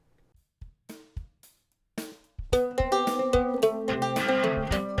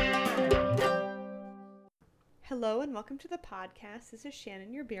Hello and welcome to the podcast. This is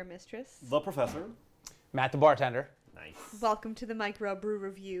Shannon, your beer mistress. The professor. Matt, the bartender. Nice. Welcome to the Microbrew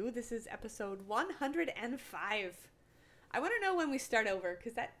Review. This is episode 105. I want to know when we start over,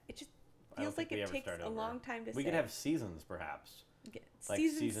 because it just feels like it takes a long time to say. We could have seasons, perhaps. Like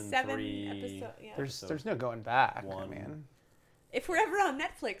season 7 3, episode. Yeah. There's no going back. 1. I mean, if we're ever on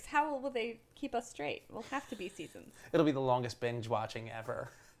Netflix, how will they keep us straight? We'll have to be seasons. it'll be the longest binge watching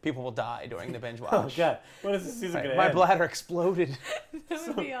ever. People will die during the binge watch. Oh, God. When is the season going to end? My bladder exploded. That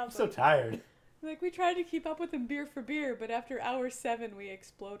would be awesome. I'm so tired. Like, we tried to keep up with them beer for beer, but after hour 7, we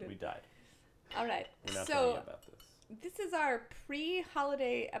exploded. We died. All right. We're not telling you about this. This is our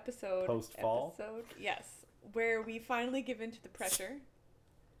pre-holiday episode. Post-fall? Yes, where we finally give in to the pressure.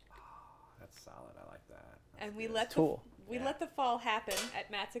 That's solid. I like that. And we good. let let the fall happen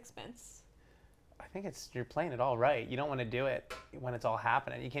at Matt's expense. I think you're playing it all right. You don't want to do it when it's all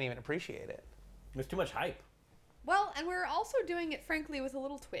happening. You can't even appreciate it. There's too much hype. Well, and we're also doing it, frankly, with a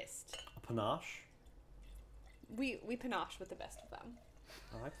little twist. A panache. We panache with the best of them.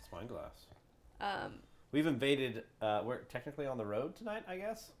 I like this wine glass. Um, We've invaded. We're technically on the road tonight, I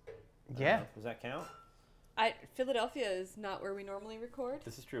guess. Yeah. Does that count? Philadelphia is not where we normally record.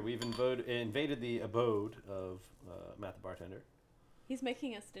 This is true. We've invaded the abode of Matt the bartender. He's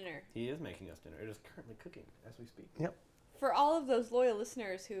making us dinner. He is making us dinner. It is currently cooking as we speak. Yep. For all of those loyal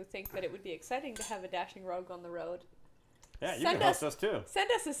listeners who think that it would be exciting to have a dashing rogue on the road, Yeah, you can host us too.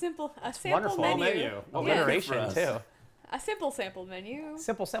 send us a sample wonderful. menu. Alliteration too. A simple sample menu.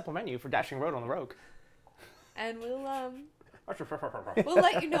 Simple sample menu for dashing road on the rogue. And we'll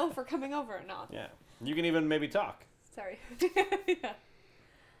let you know if we're coming over or not. Yeah. You can even maybe talk. Sorry. Yeah.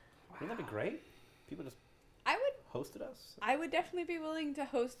 Wouldn't that be great? People just hosted us. I would definitely be willing to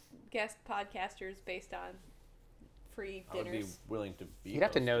host guest podcasters based on free dinners. I would be willing to be. You'd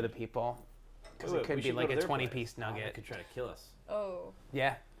have to know the people. Because it could be like a 20-piece nugget. They could try to kill us. Oh.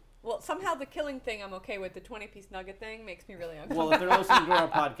 Yeah. Well, somehow the killing thing I'm okay with. The 20-piece nugget thing makes me really uncomfortable. Well, if they're listening to our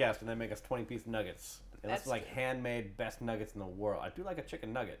podcast and they make us 20-piece nuggets, and That's it's like true. handmade best nuggets in the world. I do like a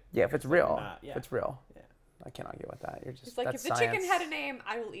chicken nugget. Yeah, if it's real. Yeah. If it's real. Yeah. I can't argue with that. You're just It's like, if that's the science. chicken had a name,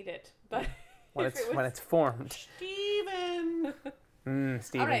 I will eat it. But when it's formed. Steven!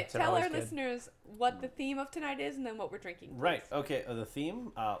 Steven. All right, tell our listeners what the theme of tonight is and then what we're drinking. Please. Right, okay, the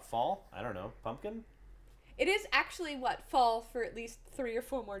theme, fall, I don't know, pumpkin? It is actually, fall for at least 3 or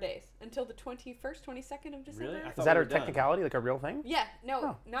 4 more days. Until the 21st, 22nd of December. Really? Is that a technicality, like a real thing? Yeah,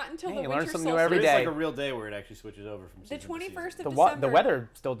 no, not until the you winter learn something solstice. new every There's day. like a real day where it actually switches over from The season to 21st season. of December. The weather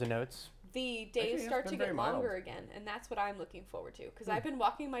still denotes. The days Actually, start it's to been get very longer mild. again, and that's what I'm looking forward to. Because I've been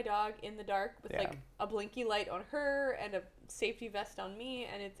walking my dog in the dark with like a blinky light on her and a safety vest on me,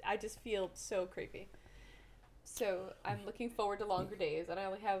 and I just feel so creepy. So I'm looking forward to longer days, and I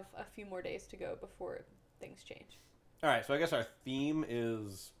only have a few more days to go before things change. All right, so I guess our theme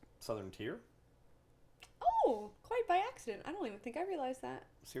is Southern Tier. Oh, quite by accident. I don't even think I realized that.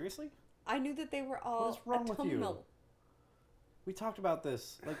 Seriously? I knew that they were all What is wrong with you? autumnal. We talked about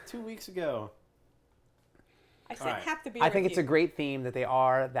this like 2 weeks ago. I said Alright. have to be. I think it's a great theme that they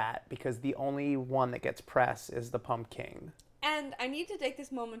are that because the only one that gets press is the Pumpking. And I need to take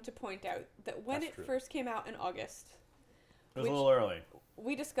this moment to point out that when That's it true. first came out in August, It was Which- a little early.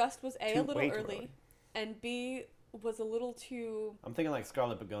 we discussed was A, Too- a little way too early, early. and B, was a little too... I'm thinking like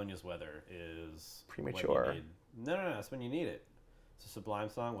Scarlet Begonia's weather is... when you Premature. need- No, that's when you need it. It's a Sublime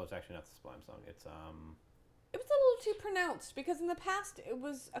song. Well, it's actually not the Sublime song. It's, It was a little too pronounced, because in the past it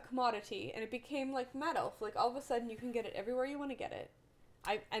was a commodity, and it became like metal. Like, all of a sudden you can get it everywhere you want to get it.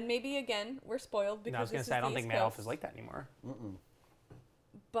 And maybe, again, we're spoiled because I was going to say, I don't think Madoff is like that anymore.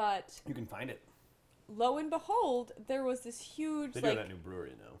 But you can find it. lo and behold, there was this huge, They do have that new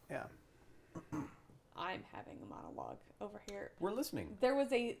brewery now. Yeah. I'm having a monologue over here. We're listening. There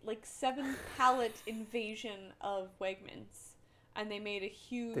was a 7 pallet invasion of Wegmans, and they made a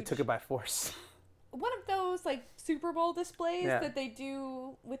huge... They took it by force. One of those Super Bowl displays Yeah. that they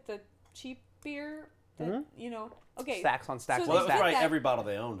do with the cheap beer. That, okay. Stacks on stacks So Well, on that was stacks. probably every bottle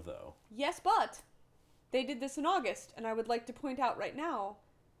they owned, though. Yes, but they did this in August, and I would like to point out right now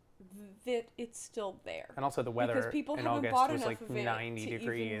that it's still there. And also the weather Because people in haven't August bought was enough like of it 90 to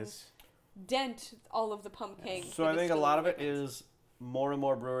degrees. Dent all of the pumpkin. So I think a lot of it is more and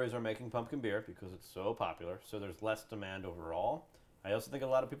more breweries are making pumpkin beer because it's so popular. So there's less demand overall. I also think a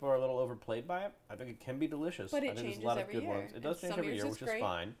lot of people are a little overplayed by it. I think it can be delicious. But it I think there's changes a lot of every good year. ones. It does And change some every years year, it's which is great.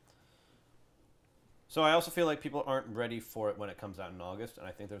 fine. So I also feel like people aren't ready for it when it comes out in August, and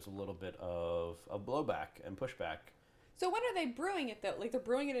I think there's a little bit of a blowback and pushback. So when are they brewing it though? Like they're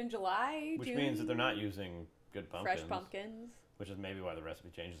brewing it in July, Which June? means that they're not using good pumpkins. Fresh pumpkins. which is maybe why the recipe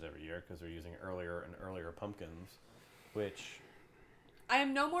changes every year, because they're using earlier and earlier pumpkins, which... I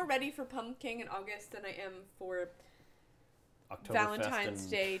am no more ready for pumpkin in August than I am for Valentine's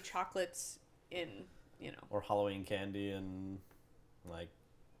Day chocolates in, Or Halloween candy in, like,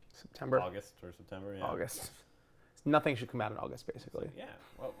 September. August or September, yeah. August. Nothing should come out in August, basically. Yeah.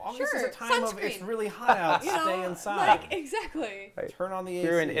 Well, August is Sure, a time of, sunscreen. it's really hot out, stay inside. Like, exactly. Right. Turn on the AC. If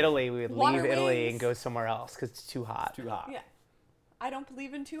we were in Italy, we would Water leave Italy wings. and go somewhere else because it's too hot. It's too hot. Yeah. I don't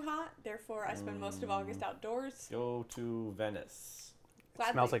believe in too hot, therefore I spend most of August outdoors. Go to Venice.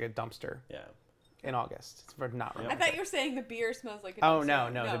 Gladly. Smells like a dumpster Yeah. in August. It's for not I romantic. thought you were saying the beer smells like a Oh,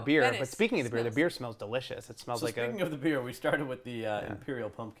 dumpster. no, the beer. Venice But speaking of the beer, the smells- beer smells delicious. It smells So like speaking of the beer, we started with the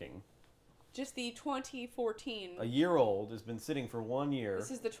Imperial Pumpkin. Just the 2014. A year old, has been sitting for 1 year. This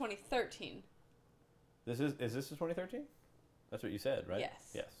is the 2013. Is this the 2013? That's what you said, right?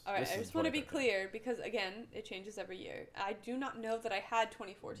 Yes. Yes. All right, This I is just want to be 2013. clear because, again, it changes every year. I do not know that I had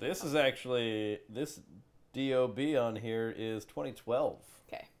 2014. This is actually, this DOB on here is 2012.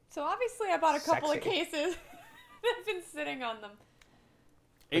 Okay. So obviously I bought a couple of Sexy. cases. I've been sitting on them.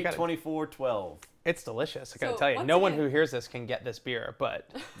 8/24/12. It's delicious. I gotta So, tell you, once no one again- who hears this can get this beer, but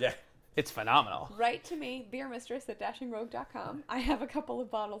Yeah. it's phenomenal. Write to me, beermistress@dashingrogue.com. I have a couple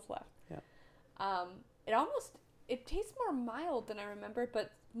of bottles left. Yeah. It tastes more mild than I remember,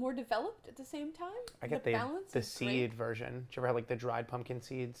 but more developed at the same time. I get the balance the is seed great. version. Did you ever have like the dried pumpkin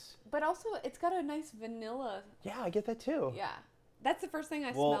seeds? But also, it's got a nice vanilla. Yeah, I get that too. Yeah. That's the first thing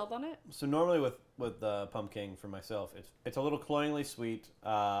I Well, smelled on it. So normally with pumpkin for myself, it's a little cloyingly sweet.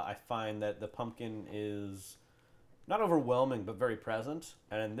 I find that the pumpkin is not overwhelming, but very present.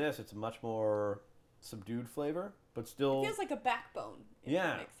 And in this, it's a much more subdued flavor, but still It feels like a backbone, if Yeah.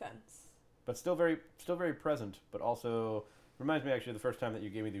 that makes sense. but still very present. But also reminds me actually of the first time that you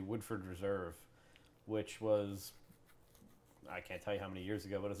gave me the Woodford Reserve, which was, I can't tell you how many years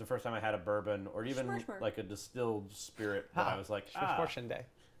ago, but it was the first time I had a bourbon or even Schmorschmer. like a distilled spirit that I was like, Schmorschen Day.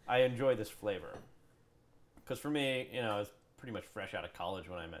 I enjoy this flavor. Because for me, I was pretty much fresh out of college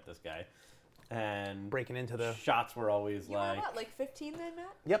when I met this guy. And Breaking into the. shots were always You were like... what, like 15 then,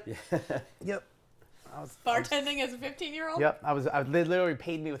 Matt? Yep. Yeah. Yep. I was Bartending as a 15-year-old? Yep. They literally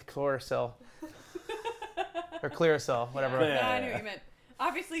paid me with chlorophyll or Clearasil, whatever. Yeah, Yeah. I knew what you meant.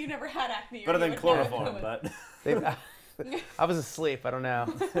 Obviously, you never had acne. or Better you than would know chloroform, it. but... I was asleep. I don't know.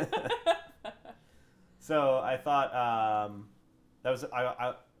 So I thought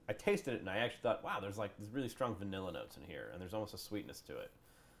I tasted it and I actually thought, wow, there's really strong vanilla notes in here and there's almost a sweetness to it.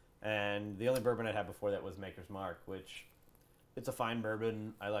 And the only bourbon I'd had before that was Maker's Mark, which it's a fine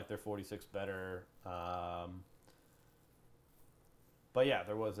bourbon. I like their 46 better. But yeah,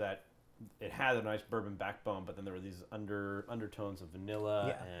 there was that. It had a nice bourbon backbone, but then there were these undertones of vanilla.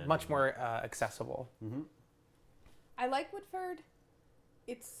 Yeah. And, Much more accessible. Mhm. I like Woodford.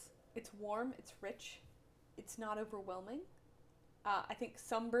 It's warm. It's rich. It's not overwhelming. I think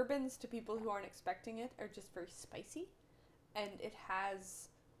some bourbons, to people who aren't expecting it, are just very spicy, and it has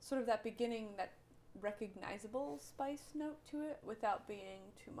sort of that beginning, that recognizable spice note to it without being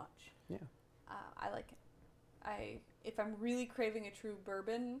too much. Yeah. I like it. If I'm really craving a true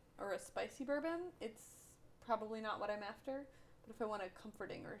bourbon or a spicy bourbon, it's probably not what I'm after. But if I want a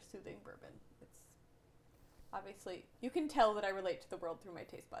comforting or soothing bourbon, it's obviously, you can tell that I relate to the world through my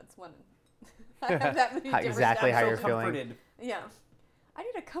taste buds when I have that many different Exactly how So you're feeling. comforted. Yeah. I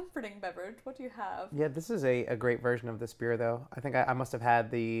need a comforting beverage. What do you have? Yeah, this is a great version of this beer, though. I think I must have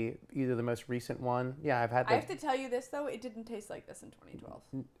had either the most recent one. Yeah, I've had I have to tell you this, though. It didn't taste like this in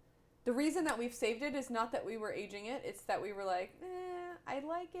 2012. The reason that we've saved it is not that we were aging it. It's that we were like, I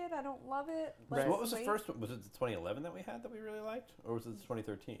like it. I don't love it. Right. So what was the wait. first one? Was it the 2011 that we had that we really liked? Or was it the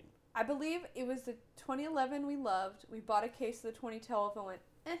 2013? I believe it was the 2011 we loved. We bought a case of the 2012 and went,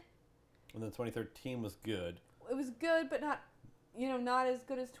 And then 2013 was good. It was good, but not as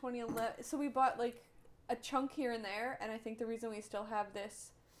good as 2011. So we bought like a chunk here and there, and I think the reason we still have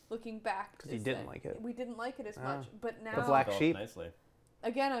this, looking back, 'Cause you is didn't that like it. We didn't like it as Ah. much, but now The black Developed sheep. Nicely.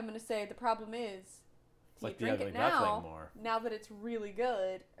 again, I'm going to say the problem is, do like you the drink it Ugly Duckling now, more. now that it's really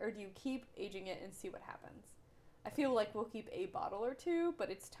good, or do you keep aging it and see what happens? I feel like we'll keep a bottle or two, but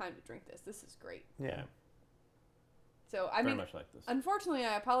it's time to drink this. This is great. Yeah. So, I Very mean, much like this. unfortunately,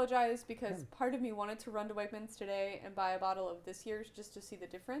 I apologize because part of me wanted to run to Wegmans today and buy a bottle of this year's just to see the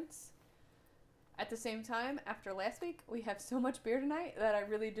difference. At the same time, after last week, we have so much beer tonight that I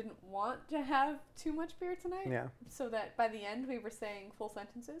really didn't want to have too much beer tonight. Yeah. So that by the end, we were saying full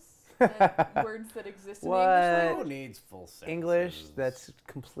sentences and words that exist in the English What? Who language. needs full sentences? English that's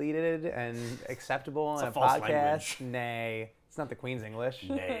completed and acceptable It's in a a false podcast. language. Nay, it's not the Queen's English.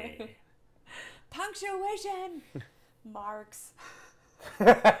 Nay. Punctuation! Marks.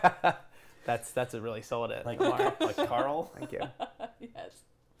 That's a really sold it. Like Mark. like Carl. Thank you. Yes.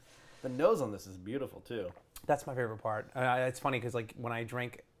 The nose on this is beautiful too. That's my favorite part. It's funny because like when I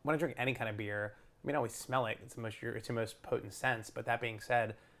drink any kind of beer, I mean I always smell it. It's the most potent sense. But that being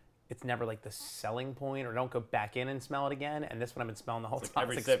said, it's never like the selling point, or don't go back in and smell it again. And this one I've been smelling the whole time.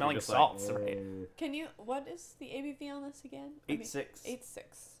 every It's sip like you're smelling just like, salts, right? Can you? What is the ABV on this again? 8.6. 8.6.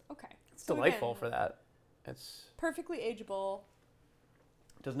 Okay. It's So delightful again, for that. It's perfectly ageable.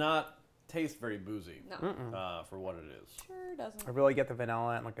 Does not taste very boozy. No. For what it is. Sure doesn't. I really get the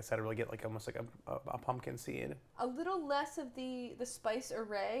vanilla, and like I said, I really get like almost like a pumpkin seed. A little less of the spice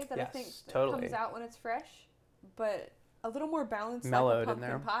array that I think Yes, totally. comes out when it's fresh, but a little more balanced, Mellowed like in a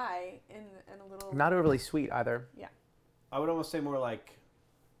there. pumpkin pie, and a little. Not overly sweet either. Yeah. I would almost say more like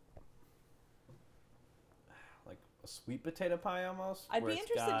a sweet potato pie almost. I'd where be it's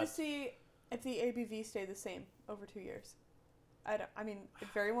interested to got- see if the ABV stay the same over 2 years. I mean, it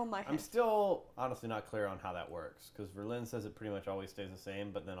very well might. I'm still honestly not clear on how that works because Verlin says it pretty much always stays the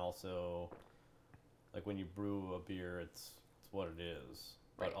same, but then also, like when you brew a beer, it's what it is.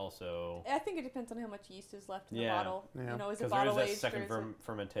 But Right. also, I think it depends on how much yeast is left in the Yeah. bottle. Yeah. You know, is it because there is bottle that aged second or is it...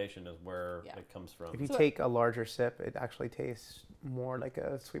 fermentation is where Yeah. it comes from. If you So- take a larger sip, it actually tastes more like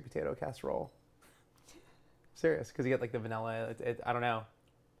a sweet potato casserole. Serious, because you get like the vanilla. I don't know.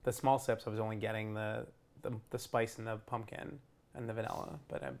 The small sips, I was only getting the spice and the pumpkin and the vanilla.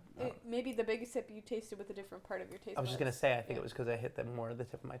 But Maybe the big sip you tasted with a different part of your taste I was just buds. gonna say, I think Yeah. it was because I hit them more at the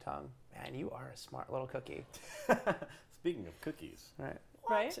tip of my tongue. Man, you are a smart little cookie. Speaking of cookies, All right.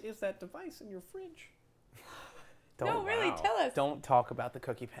 Right? what is that device in your fridge? No, really, Wow. tell us. Don't talk about the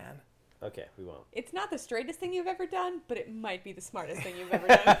cookie pan. Okay, we won't. It's not the straightest thing you've ever done, but it might be the smartest thing you've ever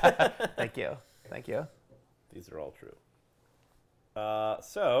done. Thank you. Thank you. These are all true.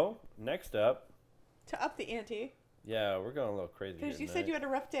 So next up, To up the ante, yeah, we're going a little crazy. because here you said you tonight. had a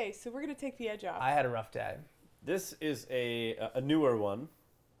rough day, so we're gonna take the edge off. I had a rough day. This is a newer one.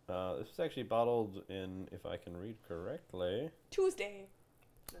 This is actually bottled in, if I can read correctly, Tuesday.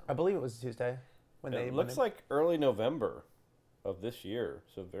 I believe it was Tuesday when it looks like early November of this year,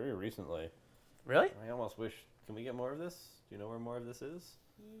 so very recently. Really? I almost wish. Can we get more of this? Do you know where more of this is?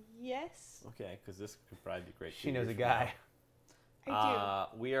 Yes, Okay, because this could probably be great. She knows a guy. I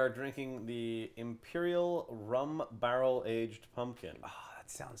We are drinking the Imperial Rum Barrel Aged Pumpkin, Oh, that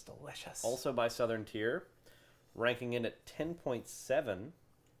sounds delicious. also by Southern Tier, ranking in at 10.7. do.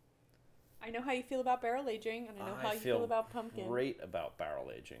 I know how you feel about barrel aging, and I know how you feel about pumpkin, Great about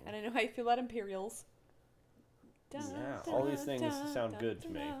barrel aging. and I know how you feel about Imperials. Yeah, all these things sound good to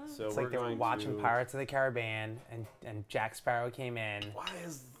me. So It's we're like they were going watching to... Pirates of the Caribbean, and Jack Sparrow came in. Why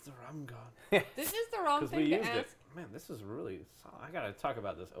is the rum gone? This is the wrong Because we thing to used ask. it. Man, this is really... I gotta talk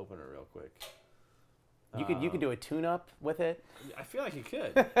about this opener real quick. You could do a tune-up with it. I feel like you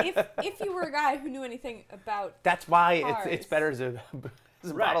could. If you were a guy who knew anything about, That's why Cars. it's better as a,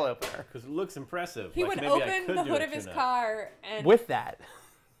 as a Right. bottle opener. Because it looks impressive. he Like, would maybe I open could the do hood a of his tune-up. car, and With that,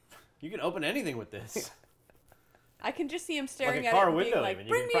 You can open anything with this. I can just see him staring a at car it and being window like, even.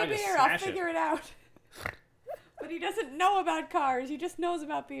 You "Bring can me a probably just beer, I'll smash it." figure it out." But he doesn't know about cars. He just knows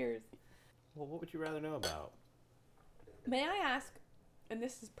about beers. Well, what would you rather know about? May I ask, and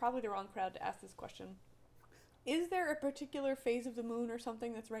this is probably the wrong crowd to ask this question, is there a particular phase of the moon or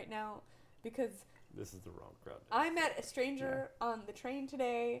something that's right now? Because This is the wrong crowd. I met a stranger on the train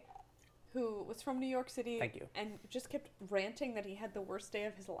today who was from New York City. Thank you. And just kept ranting that he had the worst day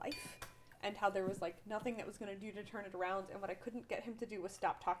of his life and how there was like nothing that was going to do to turn it around. And what I couldn't get him to do was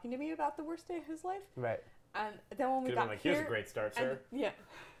stop talking to me about the worst day of his life. right? And then when we Could have got been like, here, here's a great start, and, sir. yeah,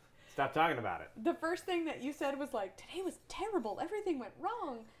 Stop talking about it. the first thing that you said was like, today was terrible. Everything went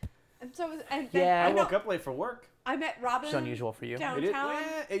wrong. And so, and then Yeah, I know- woke up late for work. I met Robin. It's unusual for you. Downtown. It is,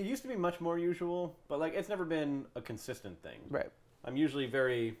 well, it used to be much more usual, but like it's never been a consistent thing. Right. I'm usually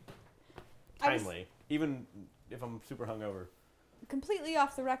very I was- timely, even if I'm super hungover. Completely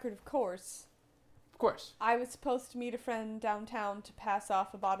off the record, of course. Of course. I was supposed to meet a friend downtown to pass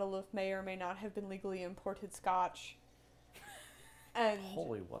off a bottle of may or may not have been legally imported scotch. And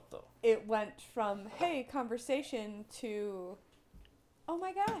Holy what though? it went from, hey, conversation to, oh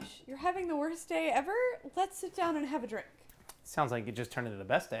my gosh, you're having the worst day ever? Let's sit down and have a drink. Sounds like it just turned into the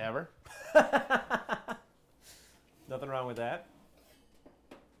best day ever. Nothing wrong with that.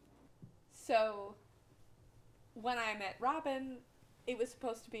 So when I met Robin, it was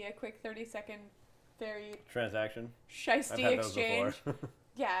supposed to be a quick 30-second, very Transaction. I've shisty had those exchange. before.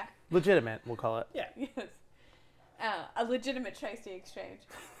 Yeah, Legitimate, we'll call it. Yeah. yes. A legitimate shisty exchange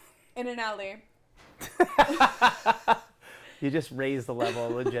in an alley. You just raised the level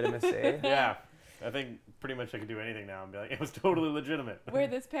of legitimacy. Yeah. I think pretty much I could do anything now and be like, it was totally legitimate. Where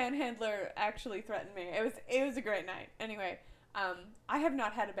this panhandler actually threatened me. It was a great night. Anyway, I have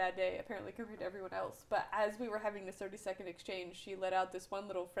not had a bad day, apparently, compared to everyone else. But as we were having this 30-second exchange, she let out this one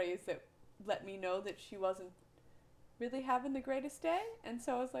little phrase that let me know that she wasn't really having the greatest day. And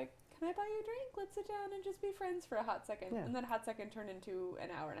so I was like, can I buy you a drink? Let's sit down and just be friends for a hot second. Yeah. And then a hot second turned into an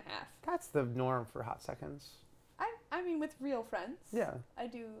hour and a half. That's the norm for hot seconds. I mean, with real friends. Yeah. I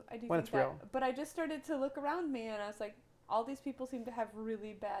do When think it's that. real. But I just started to look around me and I was like, all these people seem to have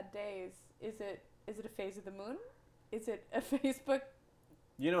really bad days. Is it a phase of the moon? Is it a Facebook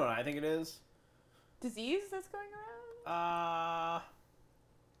You know what I think it is? disease that's going around?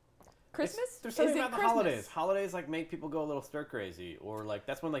 Christmas? There's something Is it about the Christmas? holidays. Holidays like make people go a little stir crazy, or like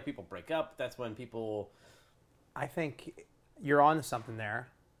that's when like people break up. That's when people. I think you're on to something there.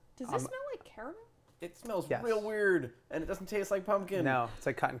 Does this smell like caramel? It smells Yes. real weird, and it doesn't taste like pumpkin. No, it's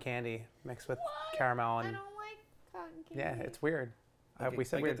like cotton candy mixed with caramel I and don't like cotton candy. yeah, it's weird. We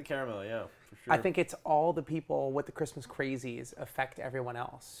said I weird. get the caramel, yeah, for sure. I think it's all the people with the Christmas crazies affect everyone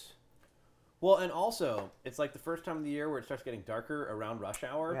else. Well, and also it's like the first time of the year where it starts getting darker around rush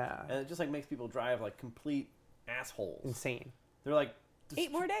hour, Yeah. and it just like makes people drive like complete assholes. Insane. They're like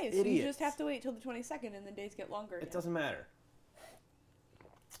 8 more days. Idiots. You just have to wait till the 22nd and the days get longer again. It doesn't matter.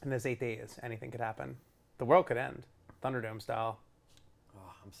 In those 8 days, anything could happen. The world could end, Thunderdome style. Oh,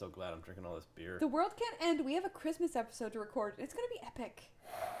 I'm so glad I'm drinking all this beer. The world can't end. We have a Christmas episode to record. It's going to be epic.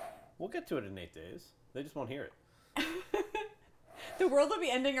 We'll get to it in 8 days. They just won't hear it. The world will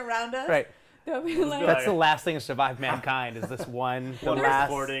be ending around us. Right. They'll be like, That's the last thing to survive mankind is this one, the last.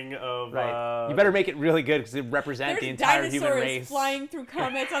 recording of. Right. You better make it really good because it represents the there's entire human dinosaurs race. flying through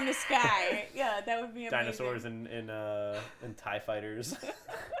comets on the sky. Yeah, that would be amazing. Dinosaurs and TIE fighters.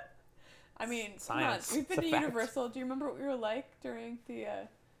 I mean, Science. come on. We've been It's to a fact. Universal. Do you remember what we were like during the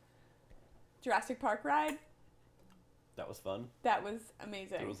Jurassic Park ride? That was fun. That was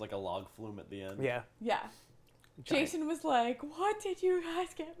amazing. There was like a log flume at the end. Yeah. Yeah. Giant. Jason was like, "What did you guys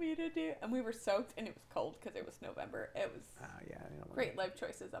get me to do?" And we were soaked, and it was cold because it was November. It was Yeah. You know, great life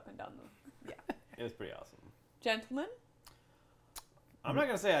choices up and down the. Yeah. It was pretty awesome. Gentlemen, I'm not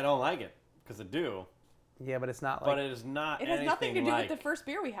gonna say I don't like it because I do, Yeah, but it's not but like. it is not. it has nothing to anything do like, with the first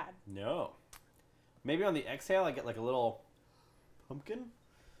beer we had. No. Maybe on the exhale I get like a little pumpkin.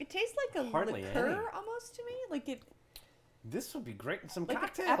 It tastes like a Hardly liqueur any. almost to me, like it, This would be great in some like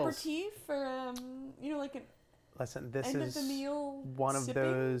cocktails. an aperitif or like an Listen, this end is of the meal one of sipping.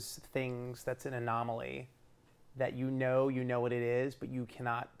 those things that's an anomaly that you know what it is, but you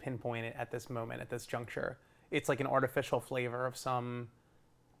cannot pinpoint it at this moment, at this juncture. It's like an artificial flavor of some.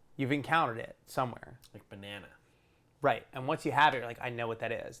 You've encountered it somewhere. Like banana. Right. And once you have it, you're like, I know what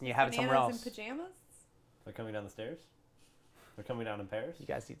that is. And you have it somewhere Bananas else. in pajamas. They're coming down the stairs. They're coming down in pairs. You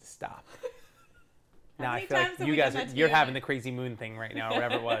guys need to stop. How Now I many feel times like have you we guys, done that to you're you, having Nick? the crazy moon thing right now, or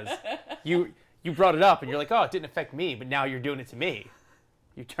whatever it was. You brought it up, and you're like, oh, it didn't affect me, but now you're doing it to me.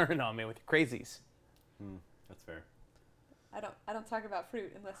 You're turning on me with your crazies. That's fair. I don't talk about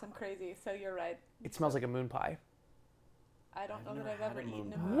fruit unless I'm crazy. So you're right. It smells like a moon pie. I don't know never that I've had ever a moon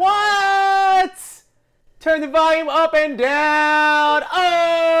eaten a pie. moon. What? Turn the volume up and down.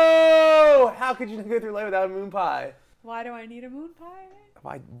 Oh! How could you go through life without a moon pie? Why do I need a moon pie?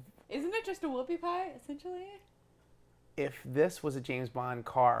 Why? Isn't it just a whoopie pie essentially? If this was a James Bond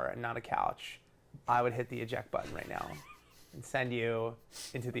car and not a couch, I would hit the eject button right now and send you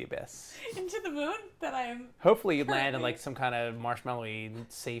into the abyss. Into the moon that I am. Hopefully you'd land in Currently. like some kind of marshmallowy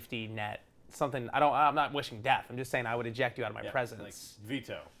safety net. Something, I'm not wishing death. I'm just saying I would eject you out of my Yeah, presence. Like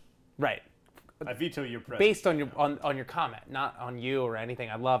veto. Right. I veto your presence. Based on your on your comment, not on you or anything.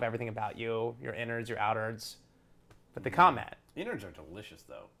 I love everything about you, your innards, your outwards. But the comment, Innards are delicious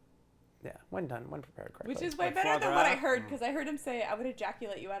though. yeah, when done, when prepared correctly. Which is way Like better foie than what I gras? heard, because I heard him say I would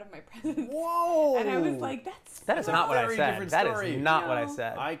ejaculate you out of my presence. Whoa! And I was like, that is not what I Very said. different That story. is not what I No.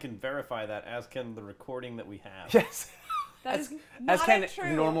 said. I can verify that, as can the recording that we have. Yes. that as is not as can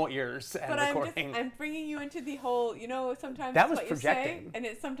true. normal ears and But recording. I'm bringing you into the whole, sometimes That it's was what projecting. you say, and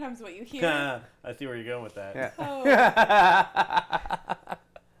it's sometimes what you hear. I see where you're going with that. Yeah. Oh,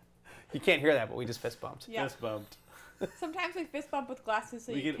 You can't hear that, but we just fist bumped. yeah. Fist bumped. Sometimes we fist bump with glasses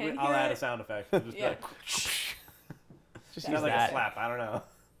so you can I'll hear add it. a sound effect. Just Yeah. like, Just not use like that. a slap. I don't know.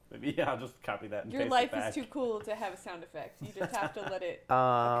 Maybe I'll just copy that and Your paste life it back. is too cool to have a sound effect. You just have to let it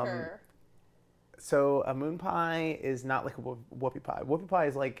Um, occur. So a moon pie is not like a whoopie pie. Whoopie pie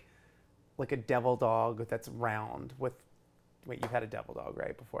is like a devil dog that's round with. Wait, you've had a devil dog,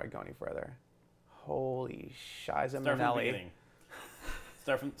 right? Before I go any further. Holy shiza Start from the Manelli. beginning.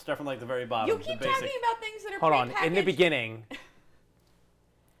 Start from like the very bottom. You the keep basic. talking about things that are Hold on. In the prepackaged. beginning,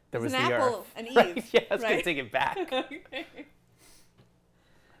 there was an the apple, earth. an Eve. Right? Yeah, I was right? gonna take it back. Okay.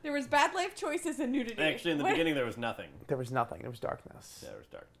 There was bad life choices and nudity. Actually, in the beginning, there was nothing. There was nothing. There was darkness. Yeah, there was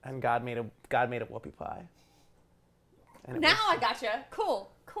dark. And God made a whoopie pie. And Now I gotcha. Cool.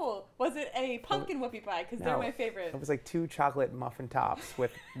 Was it a pumpkin whoopie pie? Because they're No. my favorite. It was like 2 chocolate muffin tops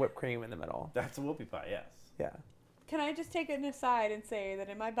with whipped cream in the middle. That's a whoopie pie, yes. Yeah. Can I just take an aside and say that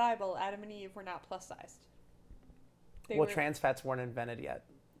in my Bible, Adam and Eve were not plus sized? Trans fats weren't invented yet.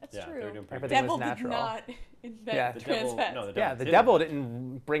 That's Yeah, true. they were doing The pretty Everything devil was natural. did not invent Yeah. The trans devil, fats. no, the devil Yeah, the did. devil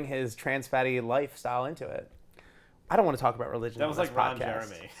didn't bring his trans fatty lifestyle into it. I don't want to talk about religion. That on was this like Ron podcast.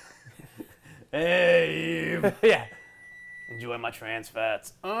 Jeremy. Hey, Eve. Yeah. Enjoy my trans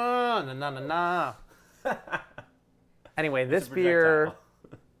fats. Na. Anyway, this It's a beer, projectile.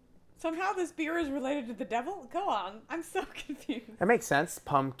 Somehow this beer is related to the devil? Go on. I'm so confused. it makes sense.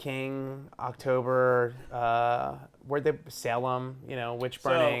 Pumpkin, October, where'd they, Salem, witch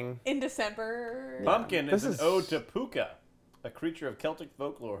burning. In December. Pumpkin This is is- an ode to Puka, a creature of Celtic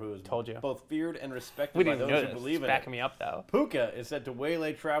folklore who is Told you. both feared and respected We by didn't those know who this. believe It's in backing it. me up, though. Puka is said to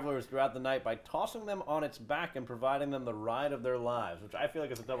waylay travelers throughout the night by tossing them on its back and providing them the ride of their lives, which I feel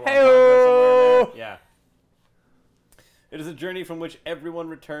like is a double entendre somewhere in there. Yeah. It is a journey from which everyone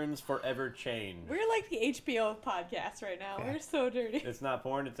returns forever changed. We're like the HBO podcast right now. We're so dirty. It's not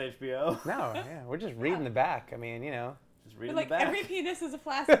porn, it's HBO. No, yeah, we're just reading the back. I mean, Just We're reading like the back. every penis is a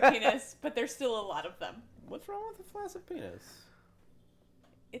flaccid penis, but there's still a lot of them. What's wrong with a flaccid penis?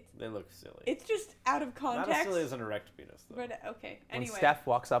 They look silly. It's just out of Not context. as silly as an erect penis, though. But okay. when Anyway. Steph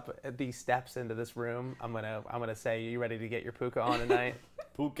walks up these steps into this room, I'm gonna say, "You ready to get your puka on tonight?"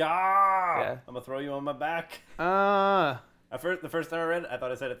 Puka! Yeah. I'm gonna throw you on my back. The first time I read it, I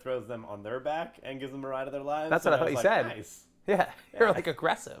thought it said it throws them on their back and gives them a ride of their lives. That's what and I thought was you like, said. Nice. Yeah, you're like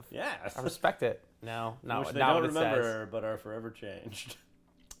aggressive. Yes. I respect it. No, Which they not don't what it says. remember, but are forever changed.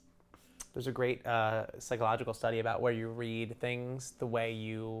 There's a great psychological study about where you read things the way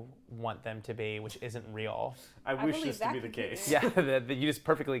you want them to be, which isn't real. I wish believe this to that be the completely. case. Yeah, that you just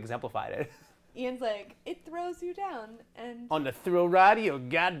perfectly exemplified it. Ian's like, it throws you down and On the thrill ride of your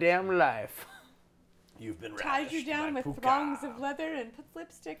goddamn life. You've been ties you ravished down by with Puka. throngs of leather and puts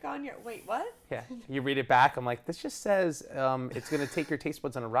lipstick on your. Wait, what? Yeah, you read it back. I'm like, this just says it's going to take your taste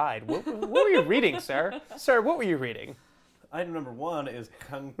buds on a ride. What were you reading, sir? Sir, what were you reading? Item number 1 is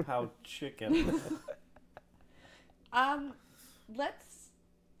Kung Pao chicken. Let's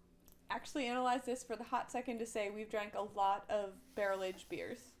actually analyze this for the hot second to say we've drank a lot of barrel-aged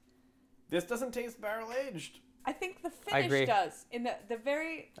beers. This doesn't taste barrel aged. I think the I agree. finish does. In the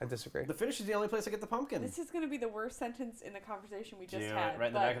very. I disagree. The finish is the only place I get the pumpkin. This is going to be the worst sentence in the conversation we just Yeah, had. right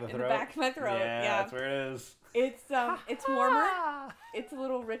in the but back of the throat. In the back of my throat. Yeah, Yeah. that's where it is. It's warmer. It's a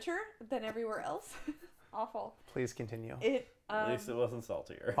little richer than everywhere else. Awful. Please continue. At least it wasn't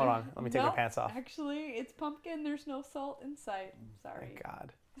saltier. Hold on, let me take my no, pants off. Actually, it's pumpkin. There's no salt in sight. Sorry. Thank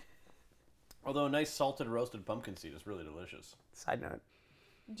God. Although a nice salted roasted pumpkin seed is really delicious. Side note.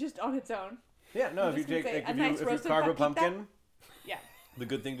 Just on its own. Yeah, no, I'm if you just gonna take say, like, a if nice you roasted carve a pumpkin. pumpkin, Yeah. the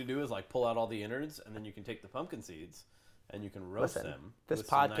good thing to do is like pull out all the innards and then you can take the pumpkin seeds and you can roast Listen, them. this with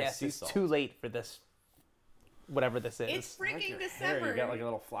some nice podcast sea is salt. too late for this, whatever this is. It's I like freaking your hair. December. You got like a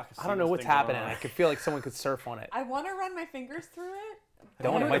little flock of I don't know seeds what's thing going happening. on. I could feel like someone could surf on it. I want to run my fingers through it.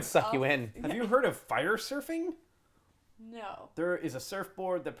 Don't, it heard might of- suck you in. Have you heard of fire surfing? No. There is a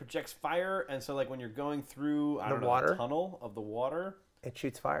surfboard that projects fire, and so like when you're going through I The don't know, water? the tunnel of the water, It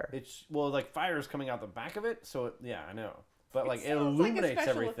shoots fire. it's like fire is coming out the back of it. So yeah, I know, but like it sounds like a illuminates special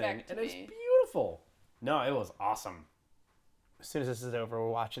everything, effect to and it's me. beautiful. No, it was awesome. As soon as this is over, we're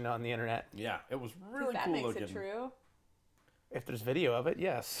watching it on the internet. Yeah, it was really that cool makes looking. it true. If there's video of it,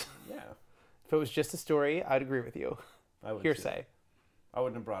 yes. Yeah, If it was just a story, I'd agree with you. I would. Hearsay. I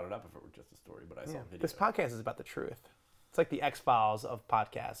wouldn't have brought it up if it were just a story, but I saw Yeah. video. This podcast is about the truth. It's like the X-Files of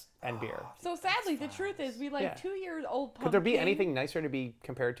podcasts and beer. So sadly, the truth is, we like Yeah. 2-year-old pumpkin. Could there be anything nicer to be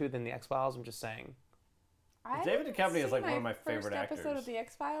compared to than the X-Files? I'm just saying. I David didn't Duchovny is, see like, one of my favorite first episode actors. of the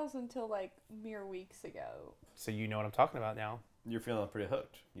X Files until like mere weeks ago. So you know what I'm talking about now. You're feeling pretty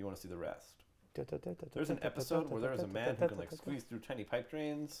hooked. You want to see the rest. There's an episode where there is a man who can like squeeze through tiny pipe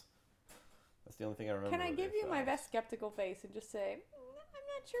drains. That's the only thing I remember. Can I of give the you my X-Files. best skeptical face and just say, I'm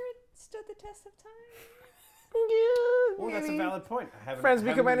not sure it stood the test of time? Oh, that's a valid point. I haven't, Friends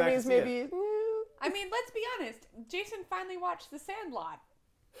haven't become been back to enemies, see it. maybe. I mean, let's be honest. Jason finally watched The Sandlot.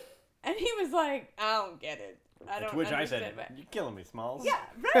 And he was like, I don't get it. I don't To which I understand said, it. "You're killing me, Smalls." Yeah,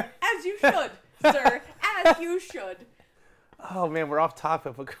 right. As you should, sir. As you should. Oh man, we're off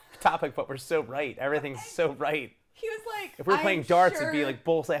topic, but we're so right. Everything's so right. He was like, If we were "I'm playing darts, sure it'd be like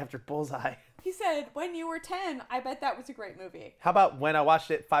bullseye after bullseye. He said, when you were 10, I bet that was a great movie. How about when I watched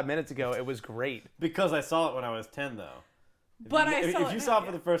it 5 minutes ago? It was great. Because I saw it when I was 10, though. If you saw it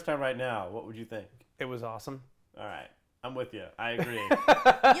for the first time right now, what would you think? It was awesome. All right. I'm with you. I agree.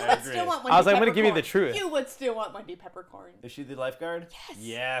 You would still want Wendy I was like, I'm going to give you the truth. You would still want Wendy Peppercorn. Is she the lifeguard?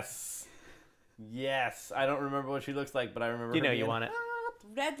 Yes. Yes. I don't remember what she looks like, but I remember You her know you being- want it.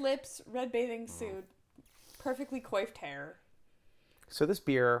 Red lips, red bathing suit, perfectly coiffed hair. So this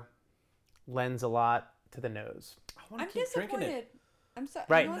beer lends a lot to the nose. I want I'm to keep drinking disappointed. it. I'm sorry.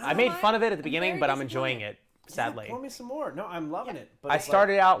 Right. I made fun of it at the beginning, but I'm enjoying it. it, sadly. Yeah, pour me some more. No, I'm loving it. But I it's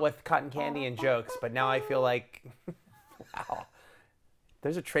started out with cotton candy and jokes, but now I feel like, wow.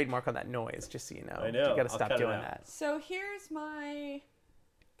 There's a trademark on that noise, just so you know. I know. You got to I'll stop cut it doing out. that. So here's my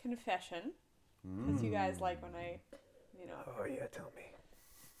confession. Because you guys like when I, Oh, yeah, tell me.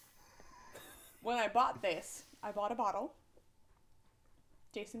 when I bought this, I bought a bottle.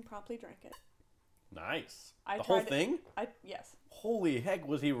 Jason promptly drank it. Nice. I The whole tried it- thing? Yes. Holy heck,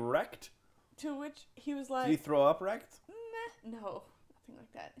 was he wrecked? To which he was Did like, he throw up wrecked? meh, no, nothing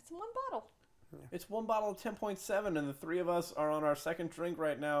like that. It's one bottle. It's one bottle of 10.7, and the three of us are on our second drink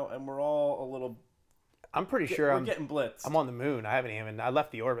right now, and we're all a little... I'm pretty sure we're getting blitzed. I'm on the moon. I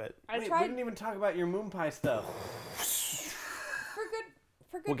left the orbit. I Wait, tried we didn't even talk about your moon pie stuff. for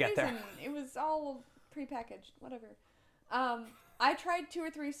good We'll get reason. there. It was all prepackaged, whatever. I tried 2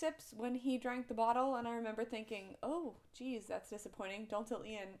 or 3 sips when he drank the bottle, and I remember thinking, "Oh, geez, that's disappointing. Don't tell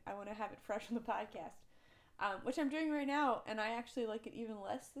Ian. I want to have it fresh on the podcast," which I'm doing right now, and I actually like it even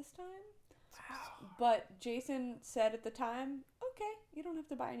less this time. Wow. But Jason said at the time, "Okay, you don't have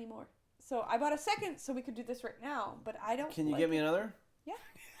to buy any more." So I bought a second so we could do this right now, but I don't. Can you like get me it. another? Yeah.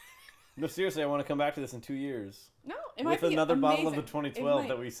 No, seriously, I want to come back to this in 2 years. No, it might With be another bottle of amazing. the 2012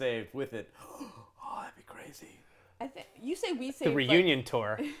 that we saved with it. Oh, that'd be crazy. I think you say we say The reunion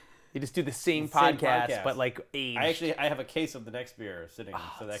tour. You just do the same, The same podcast, podcast. but like aged. I have a case of the next beer sitting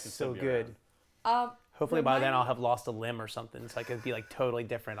so that can still so be good. around. Hopefully by then I'll have lost a limb or something, so I could be like totally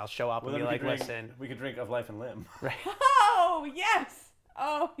different. I'll show up Well, and then be we like, could drink, listen. we could drink Of Life and Limb. Right. Oh yes!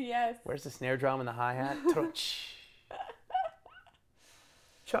 Oh yes! Where's the snare drum and the hi-hat?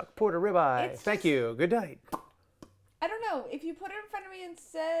 Chuck Porter ribeye. It's Thank just- you. Good night. I don't know. If you put it in front of me and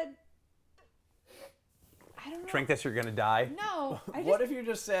said, I don't know. Drink this, you're gonna die. No, What if you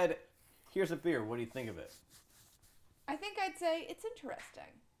just said, "Here's a beer. What do you think of it?" I think I'd say it's interesting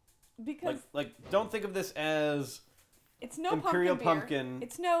because Like, don't think of this as it's no Imperial pumpkin. Pumpkin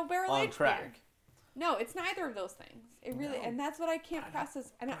It's no barrel on aged track. beer. No, it's neither of those things. It really, No. and that's what I can't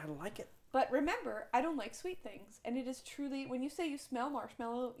process. And I like it. but remember, I don't like sweet things, and it is truly when you say you smell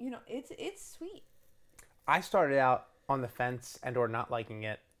marshmallow, it's sweet. I started out on the fence and or not liking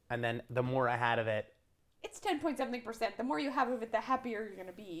it, and then the more I had of it, It's 10.something%. The more you have of it, the happier you're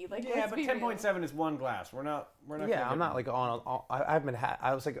gonna be. Like, Yeah, let's but be 10.7 is one glass. We're not. yeah, I'm not like I haven't had.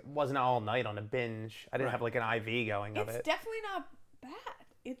 I was like wasn't all night on a binge. I didn't Right. have like an IV going Real. of It's it. definitely not bad.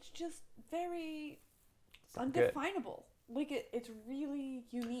 It's just very not good. undefinable. Like it's really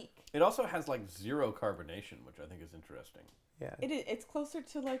unique. It also has like zero carbonation, which I think is interesting. Yeah, It's closer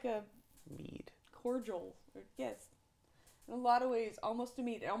to like a mead. cordial, or yes, in a lot of ways, almost a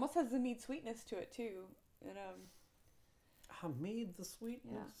mead. It almost has the mead sweetness to it too. And Mead the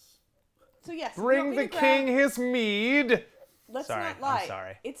sweetness. so yes, you Bring want me the to grab- king his mead. Let's Sorry, not lie. I'm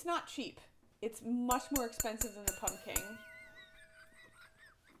sorry. It's not cheap. It's much more expensive than the Pumpking.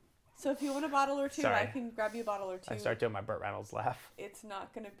 So if you want a bottle or two, Sorry. I can grab you a bottle or two. I start doing my Burt Reynolds laugh. It's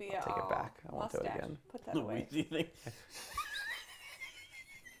not going to be I'll take it back. I won't do it mustache. again. Put that The away. wheezy thing.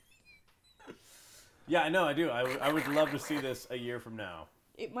 Yeah, I know. I do. I would love to see this a year from now.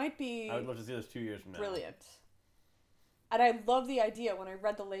 It might be I would love to see this 2 years from now. brilliant. And I love the idea. When I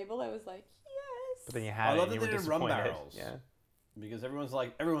read the label, I was like, yes. But then you had I it love and you that were they did Rum disappointed. Barrels. Yeah. Because everyone's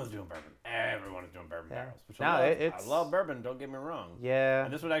doing bourbon. Everyone's doing bourbon Yeah. barrels. Which No, I love bourbon. Don't get me wrong. Yeah.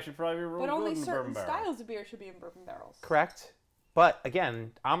 And this would actually probably be really But good only in a certain bourbon barrel. styles of beer should be in bourbon barrels. Correct. But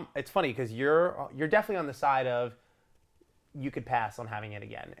again, it's funny because you're definitely on the side of you could pass on having it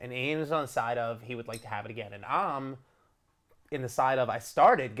again, and Ian is on the side of he would like to have it again, and I'm in the side of I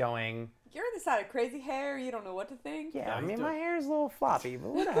started going. You're on the side of crazy hair. You don't know what to think. Yeah, Yeah, I he's mean doing- my hair is a little floppy, but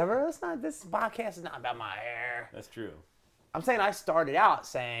whatever. This podcast is not about my hair. That's true. I'm saying I started out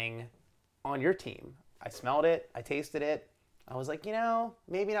saying on your team. I smelled it, I tasted it. I was like,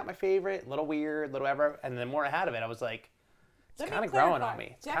 maybe not my favorite, a little weird, a little ever. And the more I had of it, I was like, it's kind of growing on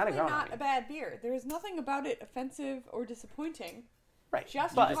me. It's kind of Definitely growing not on me. a bad beer. There is nothing about it offensive or disappointing. Right.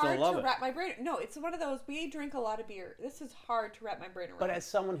 Just But, just hard don't love to it. wrap my brain. No, it's one of those. We drink a lot of beer. This is hard to wrap my brain around. but as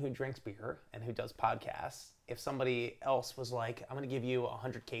someone who drinks beer and who does podcasts, if somebody else was like, I'm going to give you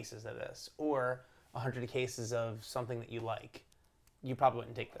 100 cases of this or 100 cases of something that you like, you probably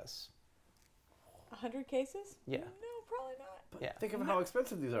wouldn't take this. 100 cases? Yeah. No, probably not. But Yeah. think of how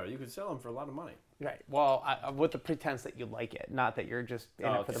expensive these are. You could sell them for a lot of money. Right. Well, with the pretense that you like it, not that you're just in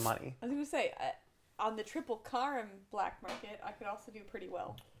it for the okay. money. I was going to say, on the triple Karam black market, I could also do pretty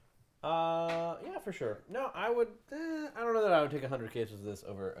well. Yeah, for sure. No, I would. I don't know that I would take 100 cases of this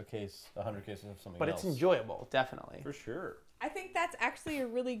over 100 cases of something But else. it's enjoyable, definitely. For sure. I think that's actually a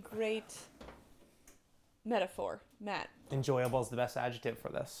really great metaphor, Matt. Enjoyable is the best adjective for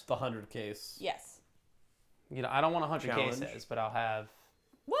this. The 100 case. Yes. You know, I don't want 100 Challenge. cases, but I'll have.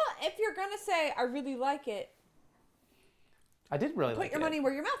 Well, if you're going to say, I really like it, I did really put like your it. money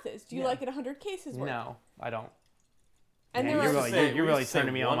where your mouth is. Do you Yeah. like it 100 cases worth? No, I don't. And Man, there you're are really, say- you're we really used to say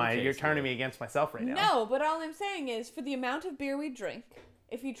turning me on one my. case You're turning worth. me against myself right now. No, but all I'm saying is, for the amount of beer we drink,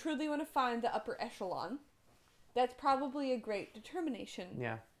 if you truly want to find the upper echelon, that's probably a great determination.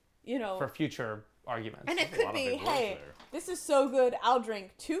 Yeah. You know, For future arguments. and it There's a could lot of be, big words hey, there. this is so good, I'll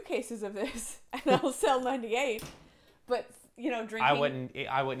drink 2 cases of this, and I'll sell 98. But you know, drinking. I wouldn't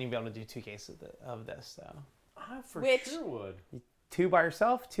even be able to do 2 cases of this though. I for Which- sure would. 2 by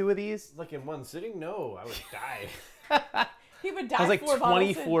yourself, 2 of these. Like in one sitting? No, I would die. He would die. That's like 4 bottles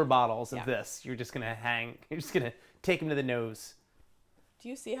in. 24 bottles of Yeah. this. You're just gonna hang. You're just gonna take him to the nose. Do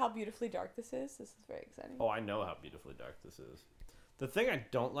you see how beautifully dark this is? This is very exciting. Oh, I know how beautifully dark this is. The thing I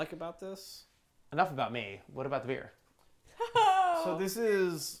don't like about this. Enough about me. What about the beer? So this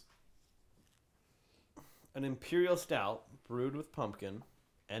is an imperial stout brewed with pumpkin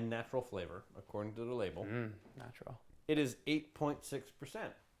and natural flavor, according to the label. Natural. It is 8.6%.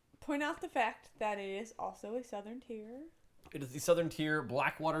 Point out the fact that it is also a Southern Tier. It is the Southern Tier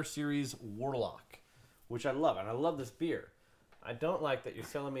Blackwater Series Warlock, which I love, and I love this beer. I don't like that you're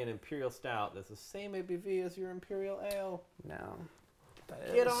selling me an imperial stout that's the same ABV as your imperial ale. No.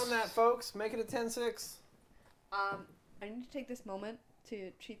 Get on that, folks. Make it a 10.6. I need to take this moment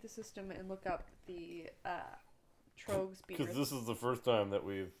to cheat the system and look up the Trogs beer. Because this is the first time that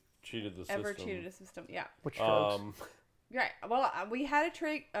we've cheated the Ever system. cheated a system, yeah. Which drugs? Right. Well, we had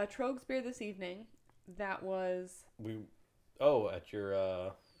a Trogs beer this evening. That was at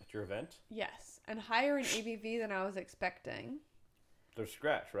your event. yes, and higher in ABV than I was expecting. They're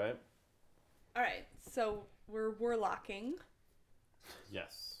scratch, right? All right, so we're warlocking.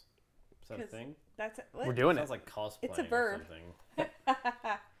 Yes. Is that a 'Cause thing? That's what? We're doing Sounds it. like cosplaying. It's a verb. Or something.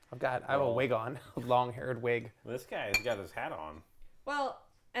 I have a Well- wig on, a long-haired wig. This guy's got his hat on. Well,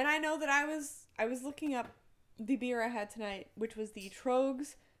 and I know that I was looking up the beer I had tonight, which was the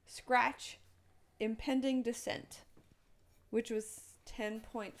Trogs Scratch Impending Descent, which was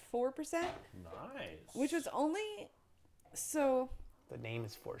 10.4%, Nice. which was only so. The name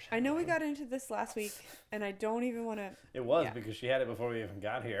is foreshadowing. I know we got into this last week, and I don't even want to. It was Yeah. because she had it before we even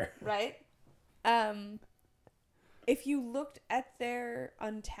got here. Right? If you looked at their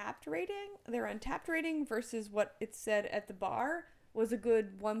Untapped rating versus what it said at the bar was a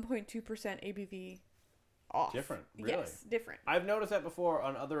good 1.2% ABV off. Different, really. Yes, different. I've noticed that before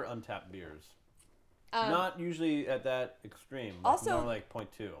on other untapped beers. Um, Not usually at that extreme. Also- normally like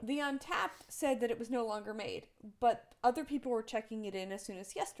 0.2. The Untapped said that it was no longer made, but other people were checking it in as soon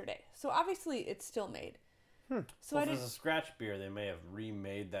as yesterday. So obviously it's still made. So Well, I if didn't. it's a scratch beer, they may have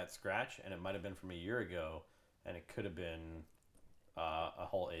remade that scratch, and it might have been from a year ago, and it could have been a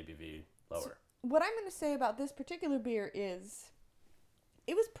whole ABV lower. What I'm going to say about this particular beer is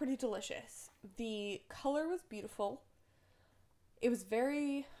it was pretty delicious. The color was beautiful. It was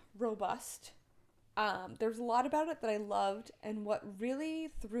very robust. There's a lot about it that I loved, and what really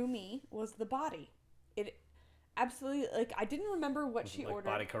threw me was the body. It absolutely, like, I didn't remember what Was she it like ordered.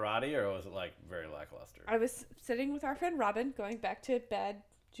 body karate, or was it like very lackluster? I was sitting with our friend Robin, going back to bad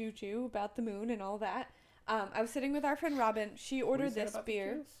juju about the moon and all that. I was sitting with our friend Robin. She What did you ordered say this about the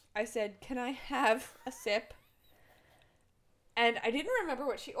beer. juice? I said, "Can I have a sip?" And I didn't remember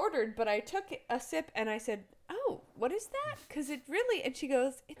what she ordered, but I took a sip and I said, "Oh, what is that?" Because it really, and she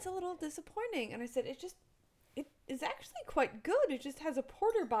goes, "It's a little disappointing." And I said, it is actually quite good. It just has a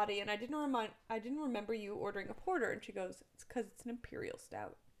porter body, and I didn't remember you ordering a porter. And she goes, "It's because it's an imperial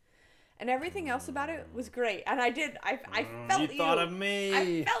stout." And everything else about it was great. And I felt you thought of me.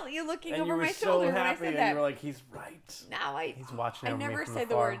 I felt you looking and over you were my so shoulder when I happy, said and that. you were like, "He's right." Now He's watching I over me never from say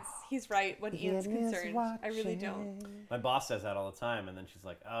the afar. words "he's right" when Ian's concerned. I really don't. My boss says that all the time, and then she's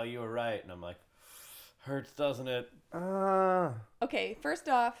like, "Oh, you were right," and I'm like, "Hurts, doesn't it?" Okay, first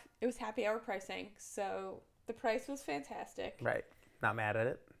off, it was happy hour pricing, so the price was fantastic. Right. Not mad at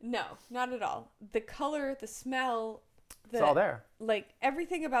it. No, not at all. The color, the smell, It's all there. like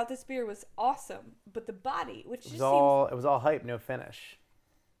everything about this beer was awesome, but the body, which It just was all hype, no finish.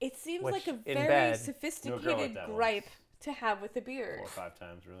 it seems which, like a in very bed- No sophisticated girl like that gripe to have with a beer. 4 or 5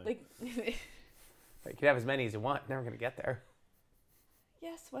 times, really. Like, You can have as many as you want. Never gonna get there.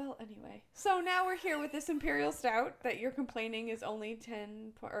 yes, well, anyway. So now we're here with this Imperial Stout that you're complaining is only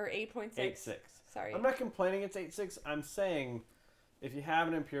 8.6. 8.6. Sorry. I'm not complaining it's 8.6. I'm saying if you have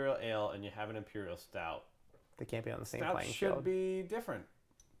an Imperial Ale and you have an Imperial Stout, They can't be on the same Stouts playing should field. be different.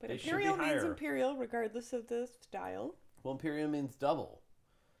 But They should be Imperial means higher. Imperial regardless of the style. Well, Imperial means double.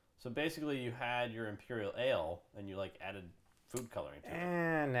 So basically you had your Imperial Ale and you like added food coloring to it.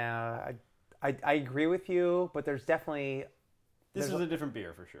 And no, I agree with you, but there's definitely This there's is a different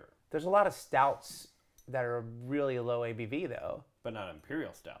beer for sure. there's a lot of stouts that are really low ABV though. But not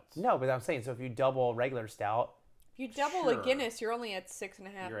Imperial Stouts. No, but I'm saying so if you double a regular stout, If you double Sure. a Guinness, you're only at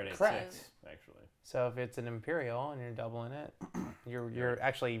 6.5%. You're at 8.6, Correct. actually. so if it's an Imperial and you're doubling it,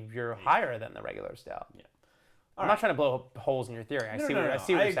 you're higher than the regular stout. Yeah. I'm not trying to blow holes in your theory. I No, see no, what no, I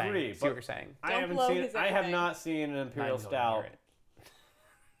see what I you're saying. agree, I see but- what you're saying. I Don't haven't blow seen. his I have everything. not seen an Imperial Not even gonna Stout. hear it.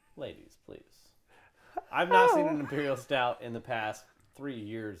 Ladies, please. I've not seen an Imperial Stout in the past 3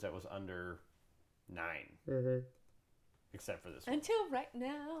 years that was under 9. Mm-hmm. Except for this one. Until right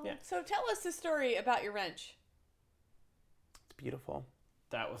now. Yeah. So tell us the story about your wrench. It's beautiful.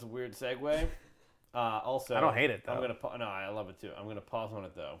 That was a weird segue. Also, I don't hate it, though. I'm gonna no, I love it too. I'm gonna pause on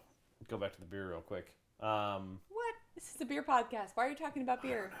it though. Go back to the beer real quick. What? This is a beer podcast. Why are you talking about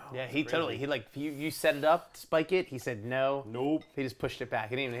beer? Yeah, he crazy. totally. He like you set it up, spike it. He said no. Nope. He just pushed it back.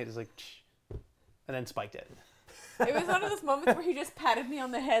 He didn't even. He just like, and then spiked it. It was one of those moments where he just patted me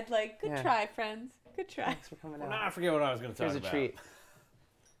on the head like, good Yeah. try, friends. Good try. Thanks for coming Well, out. now I forget what I was gonna talk Here's a about. treat.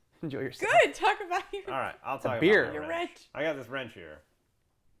 Enjoy yourself. Good. Talk about your... All right, I'll a talk beer. about my Your wrench. wrench. I got this wrench here.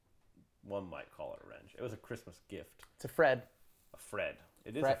 One might call it a wrench. It was a Christmas gift. It's a Fred. A Fred.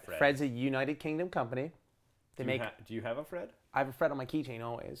 It is a Fred. Fred's a United Kingdom company. They make. Do you have a Fred? I have a Fred on my keychain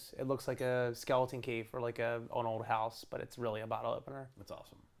always. It looks like a skeleton key for like an old house, but it's really a bottle opener. That's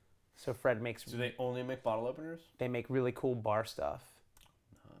awesome. So Fred makes. Do they only make bottle openers? They make really cool bar stuff,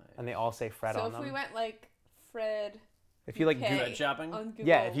 Nice. and they all say Fred So on if them. we went like Fred If you like, UK Fred shopping? on Google.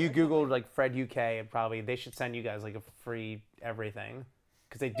 yeah, if you or Googled like Fred UK, they should send you guys like a free everything,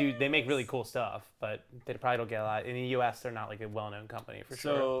 because they make really cool stuff, but they probably don't get a lot in the U.S. They're not like a well-known company for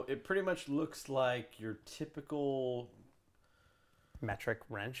sure. So it pretty much looks like your typical Metric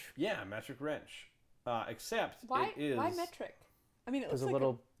wrench. metric wrench, except Why? it is Why metric? I mean, it There's looks a like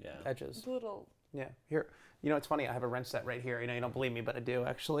little yeah. edges. a little. Yeah, here. You know, it's funny. I have a wrench set right here. You know, you don't believe me, but I do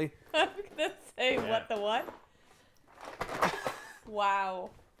actually. I'm gonna say Yeah. what the what? Wow.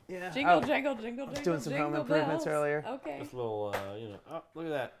 Yeah. Jingle, jangle, jingle, jingle. doing some home jingle improvements bells. earlier. Okay. This little, oh, look at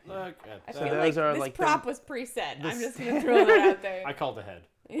that. Look at I that. So feel those like are this like prop the- was preset. I'm this- just gonna throw that out there. I called ahead.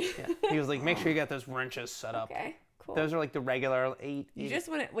 Yeah. He was like, make sure you got those wrenches set up. Okay. Cool. Those are like the regular eight. You just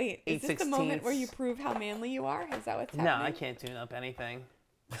want to wait. Is this the moment where you 8/16ths. prove how manly you are? Is that what's No, happening? I can't tune up anything.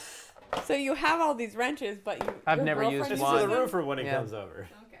 So you have all these wrenches, but I've your never used girlfriend This one. is uses the them? roofer when he Yeah. comes over.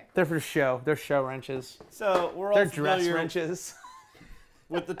 Okay. They're for show. They're show wrenches. So we're all They're dress familiar wrenches.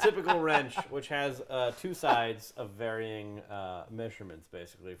 with the typical wrench, which has 2 sides of varying measurements,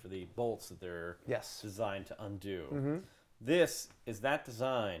 basically, for the bolts that they're Yes. designed to undo. Mm-hmm. This is that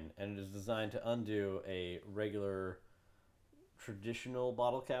design, and it is designed to undo a regular, traditional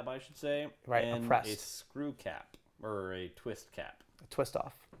bottle cap, I should say, Right, a and pressed. a screw cap or a twist cap, Twist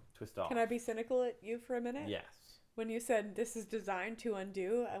off. twist off. Can I be cynical at you for a minute? Yes, When you said this is designed to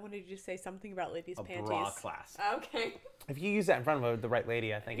undo, I wanted you to say something about ladies' a panties. bra clasp. Okay. If you use that in front of the right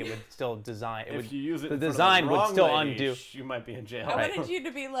lady, I think it would still design. It If would, you use it, the in front of design would wrong still lady, undo. You might be in jail. I Right. wanted you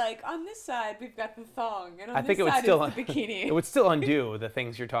to be like, on this side we've got the thong, and on I this think it would side still is the bikini. it would still undo the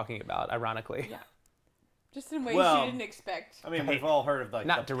things you're talking about. Ironically. Yeah. Just in ways Well, you didn't expect. I mean, we've all heard of like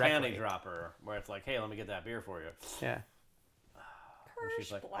Not the directly. panty dropper, where it's like, "Hey, let me get that beer for you." Yeah. And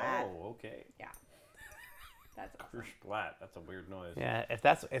she's like, Kersplat. "Oh, okay." That's awesome. Kersplat. That's a weird noise. Yeah. If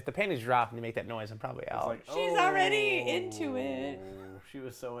the panties drop and you make that noise, I'm probably It's out. like, She's already into it. "Oh." She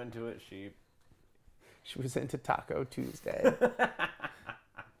was so into it. She She was into Taco Tuesday.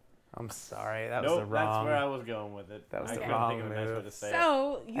 I'm sorry. That was nope, the wrong. that's where I was going with it. That was I the couldn't wrong think of a nice way move. to say it.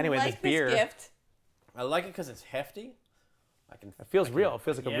 So you Anyway, like this beer- gift? I like it because it's hefty. I can. It feels I can- real. It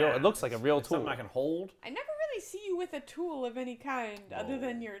feels like a real. yeah, It looks like a real it's tool. Something I can hold. I never really see you with a tool of any kind other No.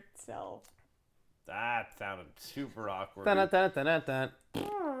 than yourself. That sounded super awkward. Dun, dun, dun, dun,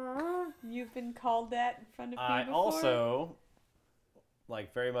 dun. You've been called that in front of me I before. also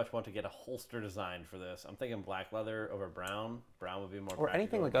like very much want to get a holster design for this. I'm thinking black leather over brown. Brown would be more Or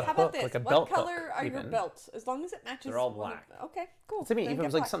anything like a How about hook, this? like a What belt color hook, are your even. belts? As long as it matches. They're all one of- black. Okay, cool. To me, Then even if it get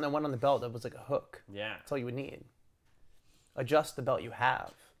was like black. something that went on the belt that was like a hook. Yeah. That's all you would need. Adjust the belt you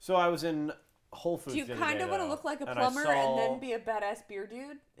have. So I was in Whole Foods. Do you the other kind day, of want to though, look like a and I plumber saw- and then be a badass beer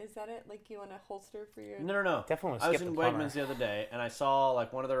dude? Is that it? Like you want a holster for your? No. Definitely I was skip in the plumber. Wegmans the other day, and I saw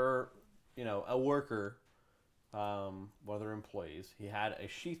like one of their, a worker, one of their employees. He had a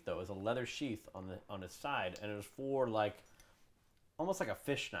sheath though, it was a leather sheath on his side, and it was for like, almost like a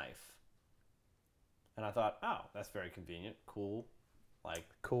fish knife. And I thought, oh, that's very convenient, cool, like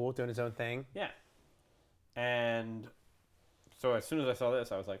Cool, doing his own thing. yeah. And so as soon as I saw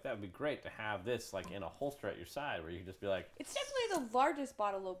this, I was like, that would be great to have this like in a holster at your side, where you could just be like, It's definitely the largest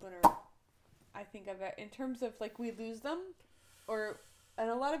bottle opener I think I've in terms of like we lose them, and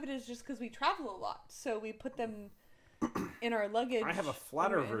a lot of it is just because we travel a lot, so we put them in our luggage. I have a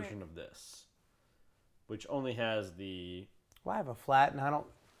flatter in our- version of this, which only has the. Well, I have a flat, and I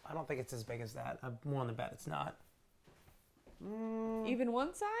don't think it's as big as that. I'm more on the bet it's not. Even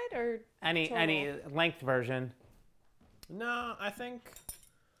one side or Any length version. No, I think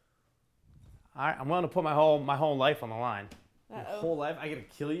All right, I'm willing to put my whole life on the line. your whole life I gotta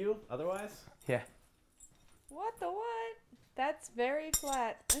kill you otherwise. Yeah. What the what? That's very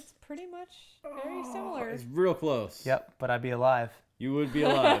flat. It's pretty much very similar. It's real close. Yep, but I'd be alive. You would be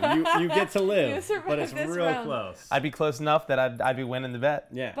alive. you get to You live, survived but it's this real round. close. I'd be close enough that I'd be winning the bet.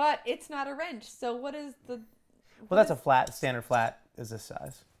 Yeah. But it's not a wrench. So what is the? Well, that's a flat. Standard flat is this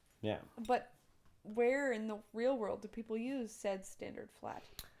size. Yeah. But where in the real world do people use said standard flat?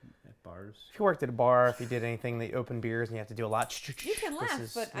 At bars. If you worked at a bar, if you did anything, they open beers and you have to do a lot. You can this laugh,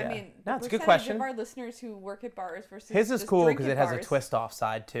 is- but yeah. I mean, No, the it's a good percentage question. of our listeners who work at bars versus His is just cool drink because at it has a bars. twist off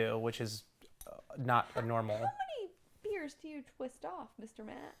side too, which is not a normal. How many beers do you twist off, Mr.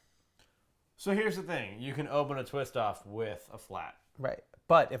 Matt? So here's the thing: you can open a twist off with a flat. Right.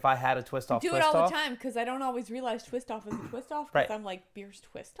 But if I had a twist off, Do it all the time because I don't always realize twist off is a twist off because Right. I'm like beers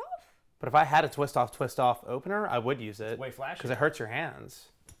twist off. But if I had a twist off opener, I would use it Way flashy. because it hurts your hands.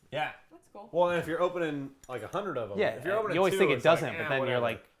 Yeah. That's cool. Well, and if you're opening like 100 of them, Yeah. if you're opening You always two, think it it's like, doesn't, but eh, then you're whatever.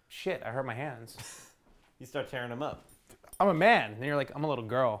 like, shit, I hurt my hands. you start tearing them up. I'm a man. And you're like, I'm a little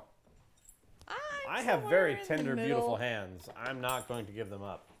girl. I have somewhere very in the tender, beautiful middle. hands. I'm not going to give them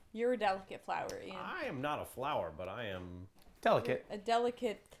up. You're a delicate flower, Ian. I am not a flower, but I am. Delicate. A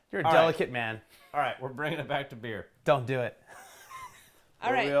delicate. You're a All right. delicate man. All right, we're bringing it back to beer. Don't do it.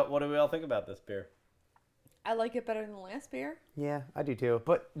 All right. What do we all think about this beer? I like it better than the last beer. Yeah, I do too.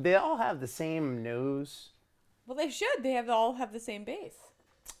 But they all have the same nose. Well, they should. They all have the same base.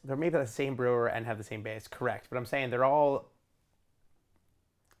 They're maybe the same brewer and have the same base, correct? But I'm saying they're all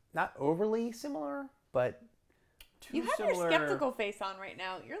not overly similar, but Too You have similar. your skeptical face on right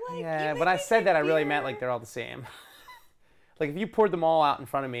now. You're like, yeah. you When I make said me that, I really think meant beer. like they're all the same. Like if you poured them all out in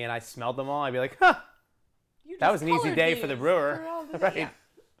front of me and I smelled them all, I'd be like, huh. You That just was an easy colored day for the these brewer. all the- Right.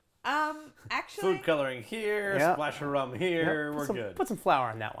 yeah. Actually, Food coloring here, Yeah. splash of rum here. Yep, We're good. Put some flour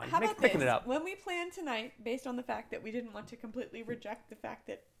on that one. how about Thicken this? it up. When we planned tonight, based on the fact that we didn't want to completely reject the fact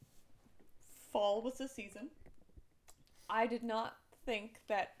that fall was the season, I did not think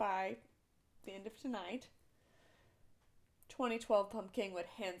that by the end of tonight, 2012 Pumpking would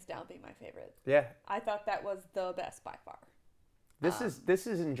hands down be my favorite. Yeah. I thought that was the best by far. This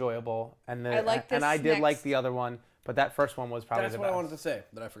is enjoyable, and I like and this I did like next- the other one, but that first one was probably That's the what best. I wanted to say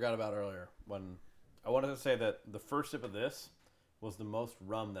that I forgot about earlier. When I wanted to say that the first sip of this was the most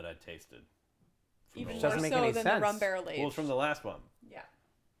rum that I tasted. Even Which more doesn't make so any than sense. the Rum Barrel Aged. Well, it's from the last one. Yeah.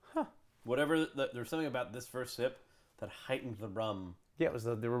 Whatever. There's something about this first sip that heightened the rum. Yeah, it was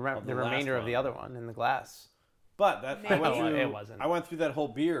the Of the remainder last of the one. other one in the glass. But that I Maybe. went Well, through. it wasn't. I went through that whole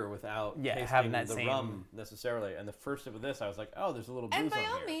beer without Yeah, tasting having that the same- rum necessarily. And the first sip of this, I was like, oh, there's a little booze And by on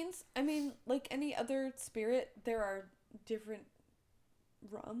all here. means, I mean, like any other spirit, there are different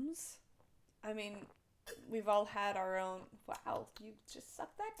rums. I mean, we've all had our own. Wow, you just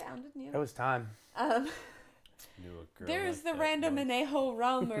sucked that down, didn't you? It was time. Knew a girl There's like the that random once. anejo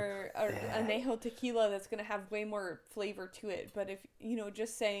rum or anejo tequila that's gonna have way more flavor to it. But if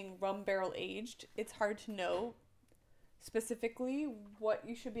just saying rum barrel aged, it's hard to know specifically what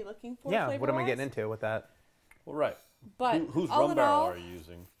you should be looking for. Yeah, what am I flavor-wise. getting into with that? Well, right. But Whose all rum in barrel all, are you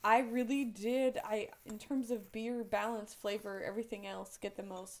using? I really did. In terms of beer, balance, flavor, everything else, get the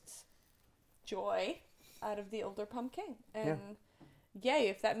most joy out of the older Pumpkin. And yay,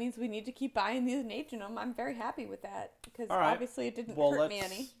 if that means we need to keep buying these and aging them, I'm very happy with that because All right. obviously it didn't Well, hurt me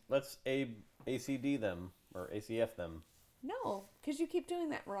any. let's ACD them or ACF them. No, because you keep doing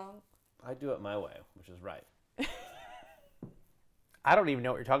that wrong. I do it my way, which is right. I don't even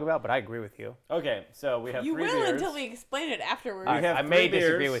know what you're talking about, but I agree with you. Okay, so we have You three will beers. until we explain it afterwards. All right, have I three may beers,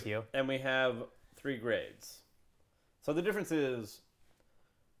 disagree with you. And we have 3 grades. So the difference is,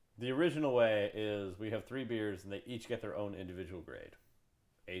 the original way is we have 3 beers and they each get their own individual grade,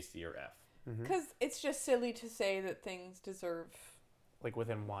 A, C, or F. Because it's just silly to say that things deserve... Like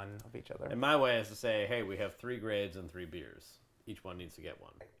within one of each other. And my way is to say, hey, we have 3 grades and 3 beers. Each one needs to get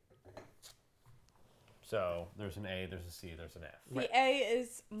one. So there's an A, there's a C, there's an F. The A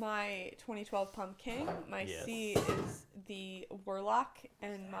is my 2012 Pumking. My Yes. C is the Warlock,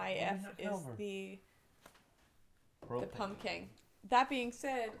 and my F is the Pumking. That being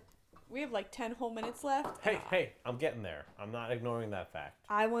said, we have like 10 whole minutes left. Hey, I'm getting there. I'm not ignoring that fact.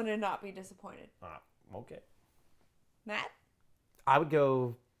 I want to not be disappointed. Okay. Matt? I would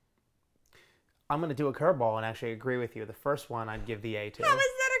go. I'm going to do a curveball and actually agree with you. The first one I'd give the A to. How is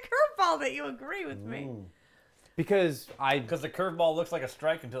that a curveball that you agree with me? Because the curveball looks like a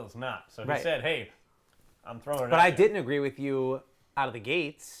strike until it's not. So he said, hey, I'm throwing it But at I you. didn't agree with you out of the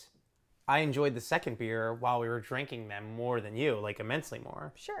gates. I enjoyed the second beer while we were drinking them more than you, like immensely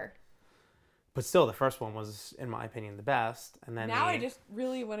more. Sure. But still, the first one was, in my opinion, the best. And then Now I just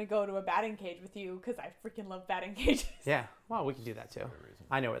really want to go to a batting cage with you because I freaking love batting cages. Yeah, well, we can do that too.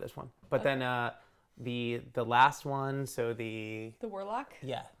 I know where there's one. But then the last one, so the Warlock?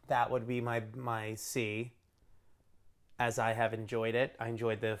 Yeah, that would be my C. As I have enjoyed it. I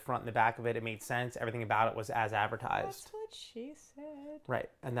enjoyed the front and the back of it. It made sense. Everything about it was as advertised. That's what she said. Right.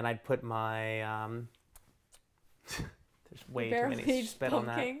 And then I'd put my there's way too many Barrel-aged spit on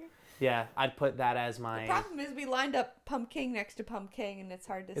that. Pumpking. Yeah, I'd put that as my... The problem is we lined up Pumking next to Pumking, and it's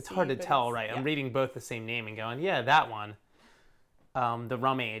hard to see. It's hard to tell, right? Yeah. I'm reading both the same name and going, yeah, that one. The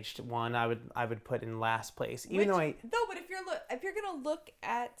rum aged one, I would put in last place, even though I. No, but if you're gonna look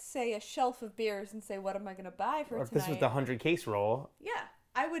at, say, a shelf of beers and say, what am I gonna buy for or if tonight? this was the 100 case roll. Yeah,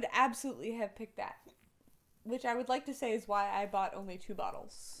 I would absolutely have picked that, which I would like to say is why I bought only 2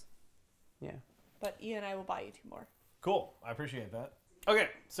 bottles. Yeah. But Ian, I will buy you 2 more. Cool. I appreciate that. Okay,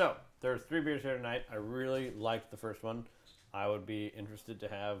 so there's 3 beers here tonight. I really liked the first one. I would be interested to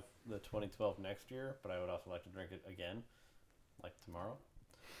have the 2012 next year, but I would also like to drink it again, like tomorrow.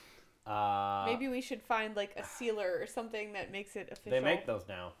 Maybe we should find like a sealer or something that makes it official. They make those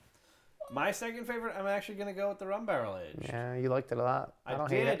now. My second favorite, I'm actually going to go with the Rum Barrel Aged. Yeah, you liked it a lot. I don't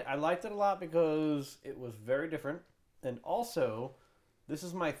did. hate it. I liked it a lot because it was very different. And also, this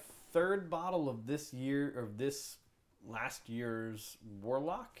is my 3rd bottle of this year, or this last year's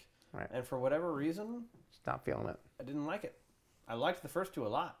Warlock. Right. And for whatever reason, Just not feeling it. I didn't like it. I liked the first 2 a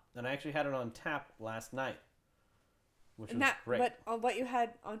lot. And I actually had it on tap last night, which was great. But on what you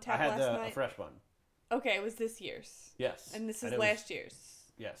had on tap I had last a night? fresh one. Okay, it was this year's. Yes. And this is it last year's.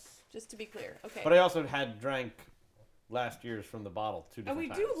 Yes. Just to be clear. Okay. But I also had drank last year's from the bottle 2 different And we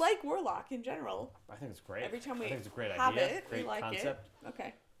times. do like Warlock in general. I think it's great. Every time we I think it's a great have idea. it, we Great like concept. it.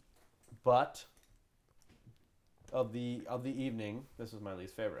 Okay. But of the evening, this is my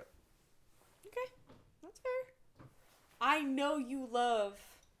least favorite. Okay. That's fair. I know you love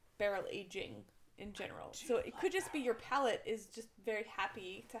barrel aging in general. So it could just be your palate is just very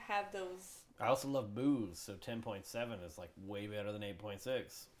happy to have those. I also love booze, so 10.7 is like way better than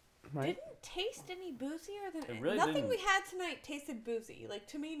 8.6. Right. Didn't taste any boozier than It really nothing didn't. we had tonight tasted boozy. Like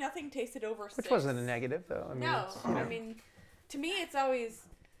to me, nothing tasted over 6. Which wasn't a negative, though. I mean, No, it's, I mean, to me, it's always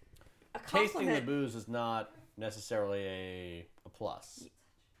a Tasting compliment. the booze is not necessarily a plus.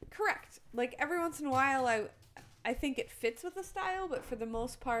 Correct. Like every once in a while, I think it fits with the style, but for the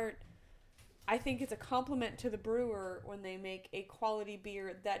most part, I think it's a compliment to the brewer when they make a quality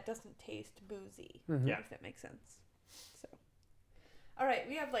beer that doesn't taste boozy. Yeah. If that makes sense. So, all right,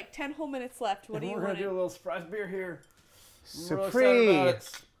 we have like 10 whole minutes left. What do you We're want gonna do a little surprise beer here. I'm really excited Supreme. about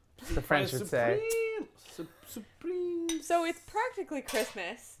it. The French would say. Supreme. So it's practically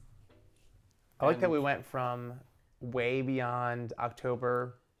Christmas. I like that we went from way beyond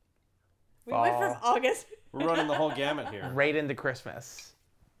October, We went from fall, August. We're running the whole gamut here. right into Christmas.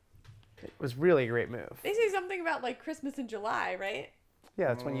 It was really a great move. They say something about like Christmas in July, right? Yeah,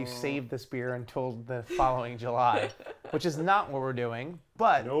 that's when you save this beer until the following July, which is not what we're doing.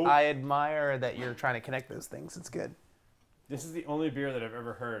 But Nope. I admire that you're trying to connect those things. It's good. This is the only beer that I've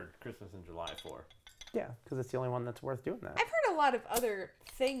ever heard Christmas in July for. Yeah, because it's the only one that's worth doing that. I've heard a lot of other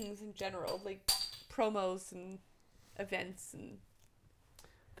things in general, like promos and events, and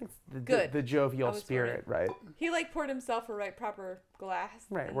I think it's Good. the I jovial was spirit, right? he like poured himself a right proper glass.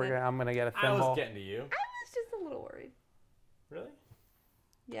 Right. and then I'm gonna get a I thimble. was getting to you. I was just a little worried. Really?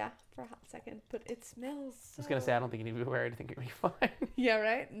 Yeah, for a hot second, but it smells. I was gonna say I don't think you need to be worried. I think you'll be fine. Yeah,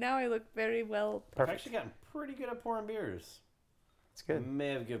 right. Now I look very well. I've actually gotten pretty good at pouring beers. It's good. I may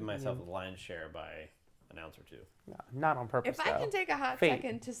have given myself the lion's share by an ounce or two. No, not on purpose, If I can take a hot Fate.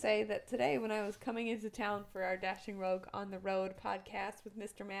 second to say that today when I was coming into town for our Dashing Rogue on the Road podcast with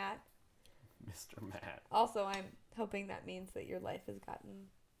Mr. Matt. Mr. Matt. Also, I'm hoping that means that your life has gotten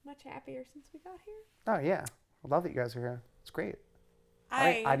much happier since we got here. Oh, yeah. I love that you guys are here. It's great.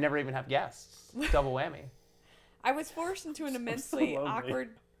 I I'd never even have guests. Double whammy. I was forced into an immensely lonely. awkward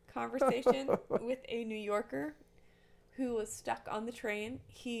conversation with a New Yorker who was stuck on the train.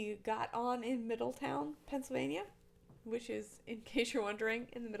 He got on in Middletown, Pennsylvania, which is, in case you're wondering,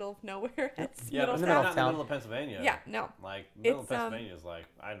 in the middle of nowhere. It's Yeah, but it's Middletown. not in the middle of Pennsylvania. Yeah, no. Like, middle of It's, Pennsylvania is like,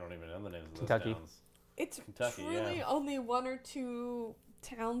 I don't even know the names of those Kentucky. towns. It's Kentucky, truly yeah. only 1 or 2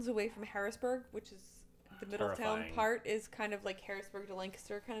 towns away from Harrisburg, which is the Middletown Terrifying. part is kind of like Harrisburg to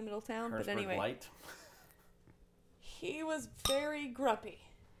Lancaster kind of Middletown. Harrisburg But anyway, Light. he was very grumpy.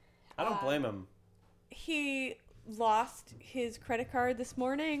 I don't blame him. He lost his credit card this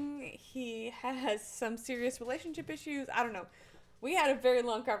morning. He has some serious relationship issues. I don't know. We had a very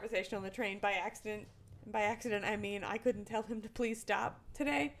long conversation on the train by accident. By accident, I mean I couldn't tell him to please stop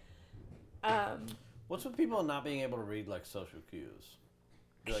today. What's with people not being able to read, like, social cues?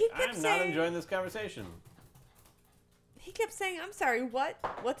 Be He like, kept I'm not saying- enjoying this conversation. He kept saying, I'm sorry, what?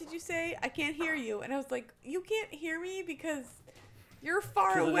 What did you say? I can't hear you. And I was like, you can't hear me because you're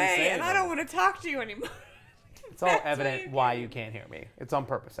far 'Cause I didn't away say and I don't want to talk to you anymore. It's all That's evident what why you can't hear me. It's on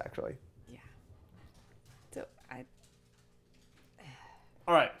purpose, actually. Yeah. So I...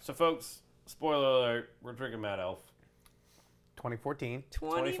 All right, so, folks, spoiler alert, we're drinking Mad Elf. 2014.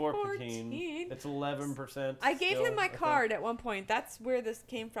 2014. It's 11%. I gave still, him my I think. card at one point. That's where this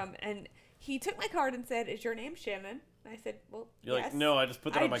came from. And he took my card and said, is your name Shannon? And I said, well, You're yes. like, no, I just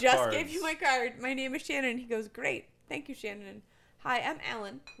put that I on my just cards. gave you my card. My name is Shannon. He goes, great. Thank you, Shannon. Hi, I'm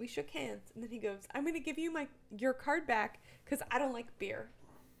Alan. We shook hands. And then he goes, I'm going to give you your card back because I don't like beer.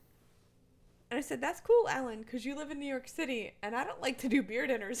 And I said, that's cool, Alan, because you live in New York City, and I don't like to do beer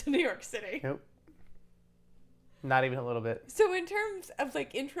dinners in New York City. Nope. Not even a little bit. So in terms of,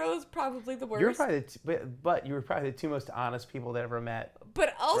 like, intros, probably the worst. You were probably but you were probably the 2 most honest people that I ever met.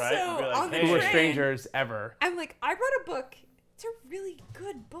 But also, Right? You'd be like, on the "Hey." Who were train, strangers ever. I'm like, I brought a book. It's a really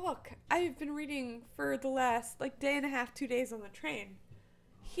good book. I've been reading for the last, like, day and a half, 2 days on the train.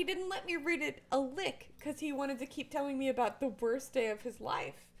 He didn't let me read it a lick because he wanted to keep telling me about the worst day of his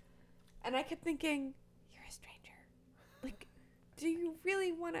life. And I kept thinking, you're a stranger. Like, do you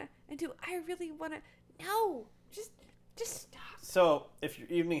really want to, and do I really want to? No, just stop. So, if your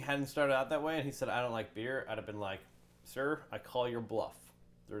evening hadn't started out that way and he said, I don't like beer, I'd have been like, sir, I call your bluff.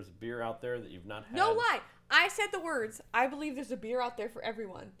 There's beer out there that you've not had. No lie. I said the words, I believe there's a beer out there for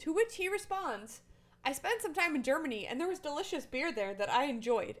everyone. To which he responds, I spent some time in Germany and there was delicious beer there that I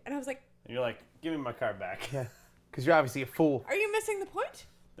enjoyed. And I was like, And you're like, give me my card back. Yeah. Because you're obviously a fool. are you missing the point?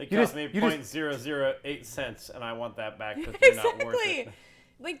 They You cost just- me you just- 0.008 cents, and I want that back because you're not worth Exactly. it.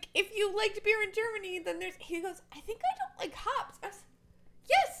 Like, if you liked beer in Germany, then he goes, I think I don't like hops. I was,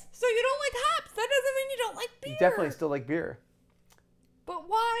 yes, so you don't like hops. That doesn't mean you don't like beer. You definitely still like beer. But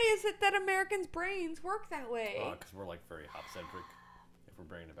why is it that Americans' brains work that way? Because we're like very hop-centric, if we're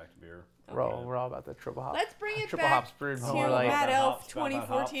bringing it back to beer. We're all about the triple hop. Let's bring it triple back hops brewed to more Mad like. Mad About Elf hops, about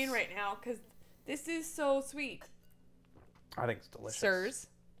 2014 hops. right now, because this is so sweet. I think it's delicious. Sirs.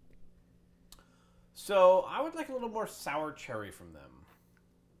 So I would like a little more sour cherry from them.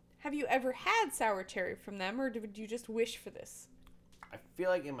 Have you ever had sour cherry from them, or did you just wish for this? I feel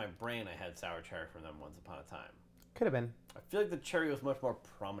like in my brain I had sour cherry from them once upon a time. Could have been. I feel like the cherry was much more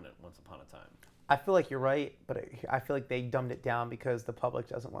prominent once upon a time. I feel like you're right, but I feel like they dumbed it down because the public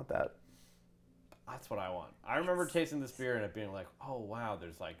doesn't want that. That's what I want. I remember tasting this beer and it being like, oh wow,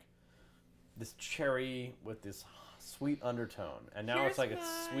 there's like this cherry with this sweet undertone. And now it's Here's like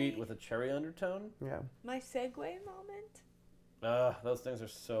it's sweet with a cherry undertone. Yeah. My segue moment. Those things are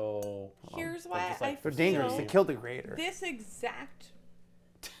so... Here's they're why just, I like, They're dangerous. feel They kill the creator. this exact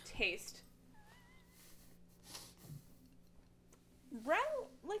taste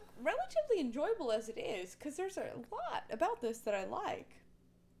relatively enjoyable as it is, because there's a lot about this that I like,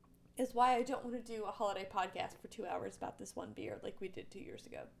 is why I don't want to do a holiday podcast for 2 hours about this one beer like we did 2 years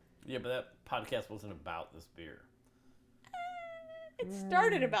ago. Yeah, but that podcast wasn't about this beer. It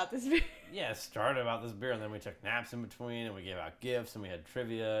started about this beer. Yeah, it started about this beer, and then we took naps in between, and we gave out gifts, and we had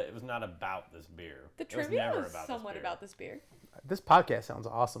trivia. It was not about this beer. The It was trivia never was about somewhat this beer. about this beer. This podcast sounds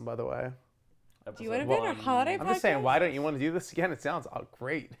awesome, by the way. Do you want to Episode be in a one. holiday I'm just saying, podcast? why don't you want to do this again? It sounds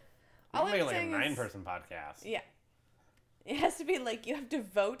great. We All can I'm make like a saying is- 9-person podcast. Yeah. It has to be like you have to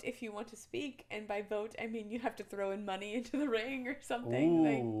vote if you want to speak, and by vote I mean you have to throw in money into the ring or something.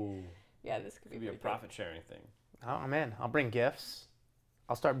 Like, Ooh. yeah, this could be Could be a pretty profit sharing thing. I'm in. I'll bring gifts.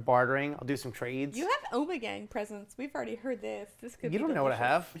 I'll start bartering. I'll do some trades. You have Omegang presents. We've already heard this. This could You be don't know what I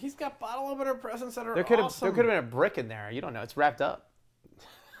have. He's got bottle opener presents that are There could have awesome. been a brick in there. You don't know. It's wrapped up.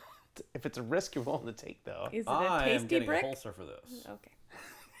 If it's a risk you're willing to take, though. Is it a I am tasty getting brick? a holster for this. Okay.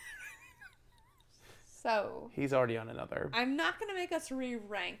 So, He's already on another. I'm not going to make us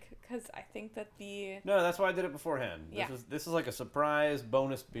re-rank because I think that No, that's why I did it beforehand. Yeah. This is like a surprise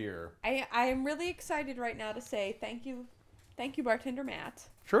bonus beer. I am really excited right now to say thank you, Bartender Matt.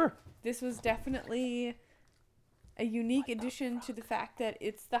 Sure. This was definitely a unique addition to the fact that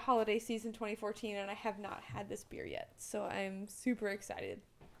it's the holiday season 2014 and I have not had this beer yet. So I'm super excited.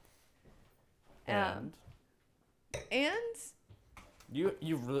 And And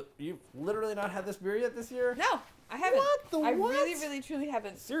you've literally not had this beer yet this year? no, I haven't. What the I what? really, really, truly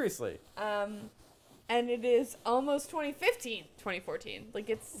haven't. Seriously. And it is almost 2014. Like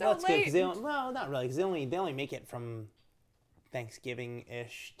it's so Well, it's good late. 'cause they don't, well, not really, because they only make it from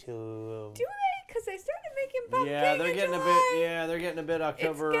Thanksgiving-ish to... Do they? Because they started making pumpkin Yeah, they're in getting July. they're getting a bit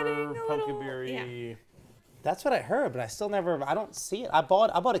October getting a pumpkin little- beery. That's what I heard, but I still never... I don't see it. I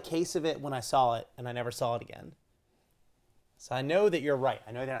bought a case of it when I saw it, and I never saw it again. So I know that you're right.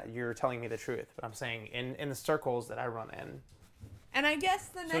 I know that you're telling me the truth, but I'm saying in the circles that I run in... And I guess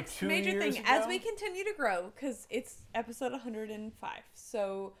the next 2 major years thing, as ago? we continue to grow, because it's episode 105,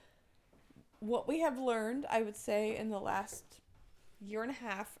 so what we have learned, I would say, in the last year and a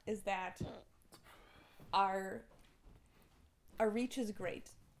half is that our reach is great.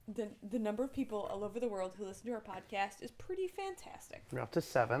 The number of people all over the world who listen to our podcast is pretty fantastic. We're up to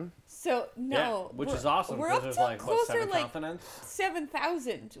 7. So, no. Yeah, which we're- is awesome We're because up there's to like, what, closer, 7 like, continents?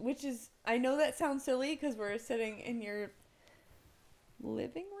 7,000, which is, I know that sounds silly because we're sitting in your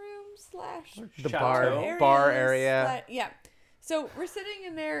living room slash The Chateau. bar area. yeah. So we're sitting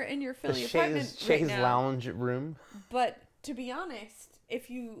in there in your The Philly apartment Shays right now. lounge room. But to be honest, if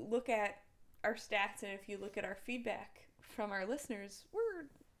you look at our stats and if you look at our feedback from our listeners, we're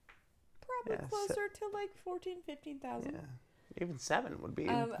probably Yeah, closer to like 14, 15,000. Yeah. Even 7 would be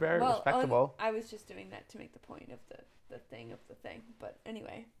Um, very well, respectable. I was just doing that to make the point of the thing of the thing. But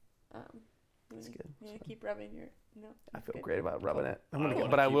anyway, That's good. You want to keep rubbing your... No. I feel good. great about rubbing it. I wanna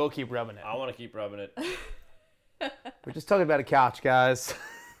But I keep- will keep rubbing it. I want to keep rubbing it. We're just talking about a couch, guys.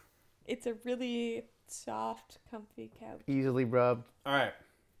 It's a really soft, comfy couch. Easily rubbed. All right.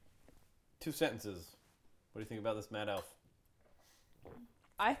 2 sentences. What do you think about this Mad Elf?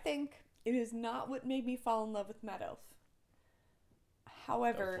 I think it is not what made me fall in love with Mad Elf. That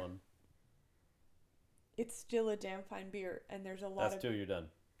However, was 1. it's still a damn fine beer, and there's a lot That's of... 2, you're done.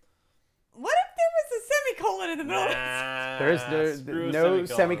 What if there was a semicolon in the middle? There's no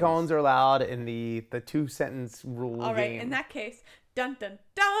semicolons are allowed in the 2-sentence rule All right, game. in that case, dun dun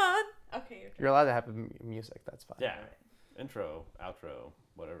dun. Okay, your turn. You're allowed to have music. That's fine. Yeah. Intro, outro,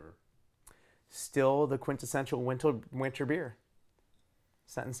 whatever. Still the quintessential winter beer.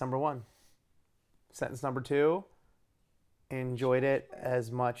 Sentence number 1. Sentence number 2. Enjoyed it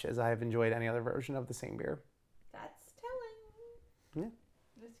as much as I have enjoyed any other version of the same beer. That's telling.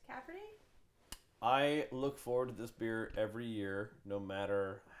 Yeah. Mr. Cafferty? I look forward to this beer every year, no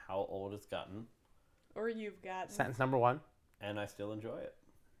matter how old it's gotten, Or you've got... Sentence number 1. and I still enjoy it.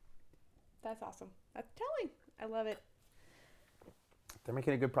 That's awesome. That's telling. I love it. They're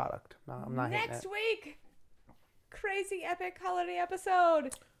making a good product. No, I'm not hating Next it. week, crazy epic holiday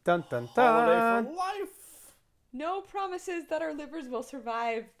episode. Dun dun Holiday dun. for life! No promises that our livers will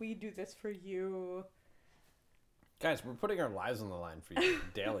survive. We do this for you. Guys, we're putting our lives on the line for you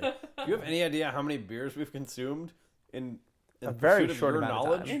daily. Do you have any idea how many beers we've consumed in A very pursuit of short your amount of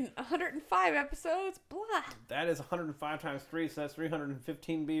knowledge? time. In 105 episodes, blah. That is 105 times 3, so that's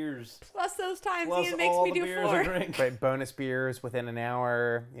 315 beers. Plus those times Plus Ian makes all me the do beers 4. I drink. Right, bonus beers within an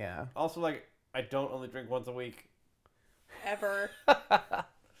hour. Yeah. Also, like, I don't only drink once a week. Ever.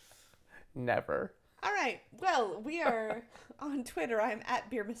 Never. All right. Well, we are on Twitter. I'm at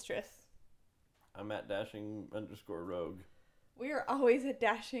Beer Mistress. I'm at dashing_rogue. We are always at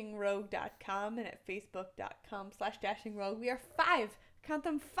dashingrogue.com and at facebook.com/dashingrogue. We are 5, count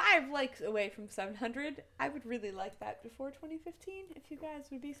them, 5 likes away from 700. I would really like that before 2015 if you guys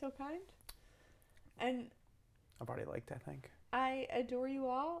would be so kind. And I've already liked, I think. I adore you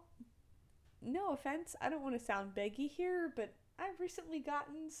all. No offense, I don't want to sound beggy here, but I've recently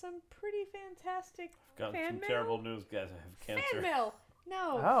gotten some pretty fantastic I've gotten fan some mail. terrible news, guys. I have cancer. Fan mail.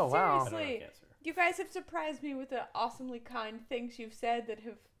 No, Oh, wow. I don't have seriously. cancer. You guys have surprised me with the awesomely kind things you've said that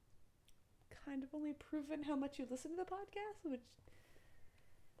have kind of only proven how much you listen to the podcast, which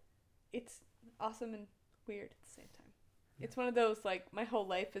it's awesome and weird at the same time. It's one of those, like, my whole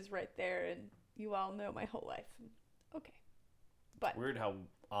life is right there, and you all know my whole life. Okay. But Weird how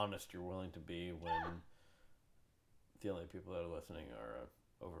honest you're willing to be when the only people that are listening are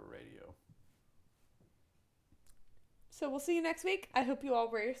over radio. So we'll see you next week. I hope you all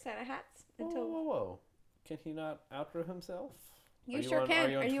wear your Santa hats until. Whoa. Can he not outro himself? You sure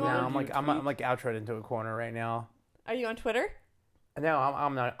can. Are you No, on? I'm like outroed into a corner right now. Are you on Twitter? No,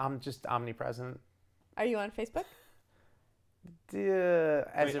 I'm not. I'm just omnipresent. Are you on Facebook?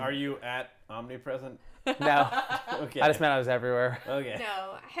 Wait, are you at omnipresent? No. Okay. I just meant I was everywhere. Okay.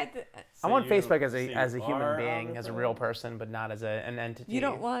 No, I had to. So I'm on Facebook as you a human are being, as a real omnipresent? person, but not as an entity. You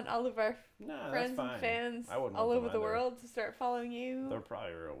don't want all of our No, friends that's fine. and fans I wouldn't all want over them the either. world to start following you. They're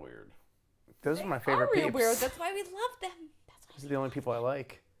probably real weird. Those are my favorite real peeps. weird. That's why we love them. That's why Those are the only people I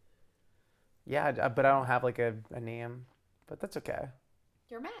like. Yeah, but I don't have like a name. But that's okay.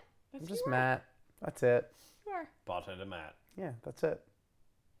 you're Matt. That's I'm who just you are. Matt. That's it. You are. Bartender Matt. Yeah, that's it.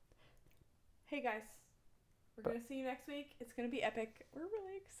 Hey guys, we're gonna see you next week. It's gonna be epic. We're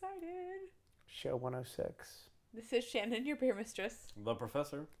really excited. Show 106. This is Shannon, your beer mistress. The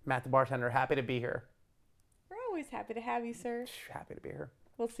professor. Matt the bartender, happy to be here. We're always happy to have you, sir. Happy to be here.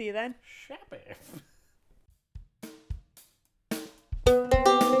 We'll see you then. Shappy.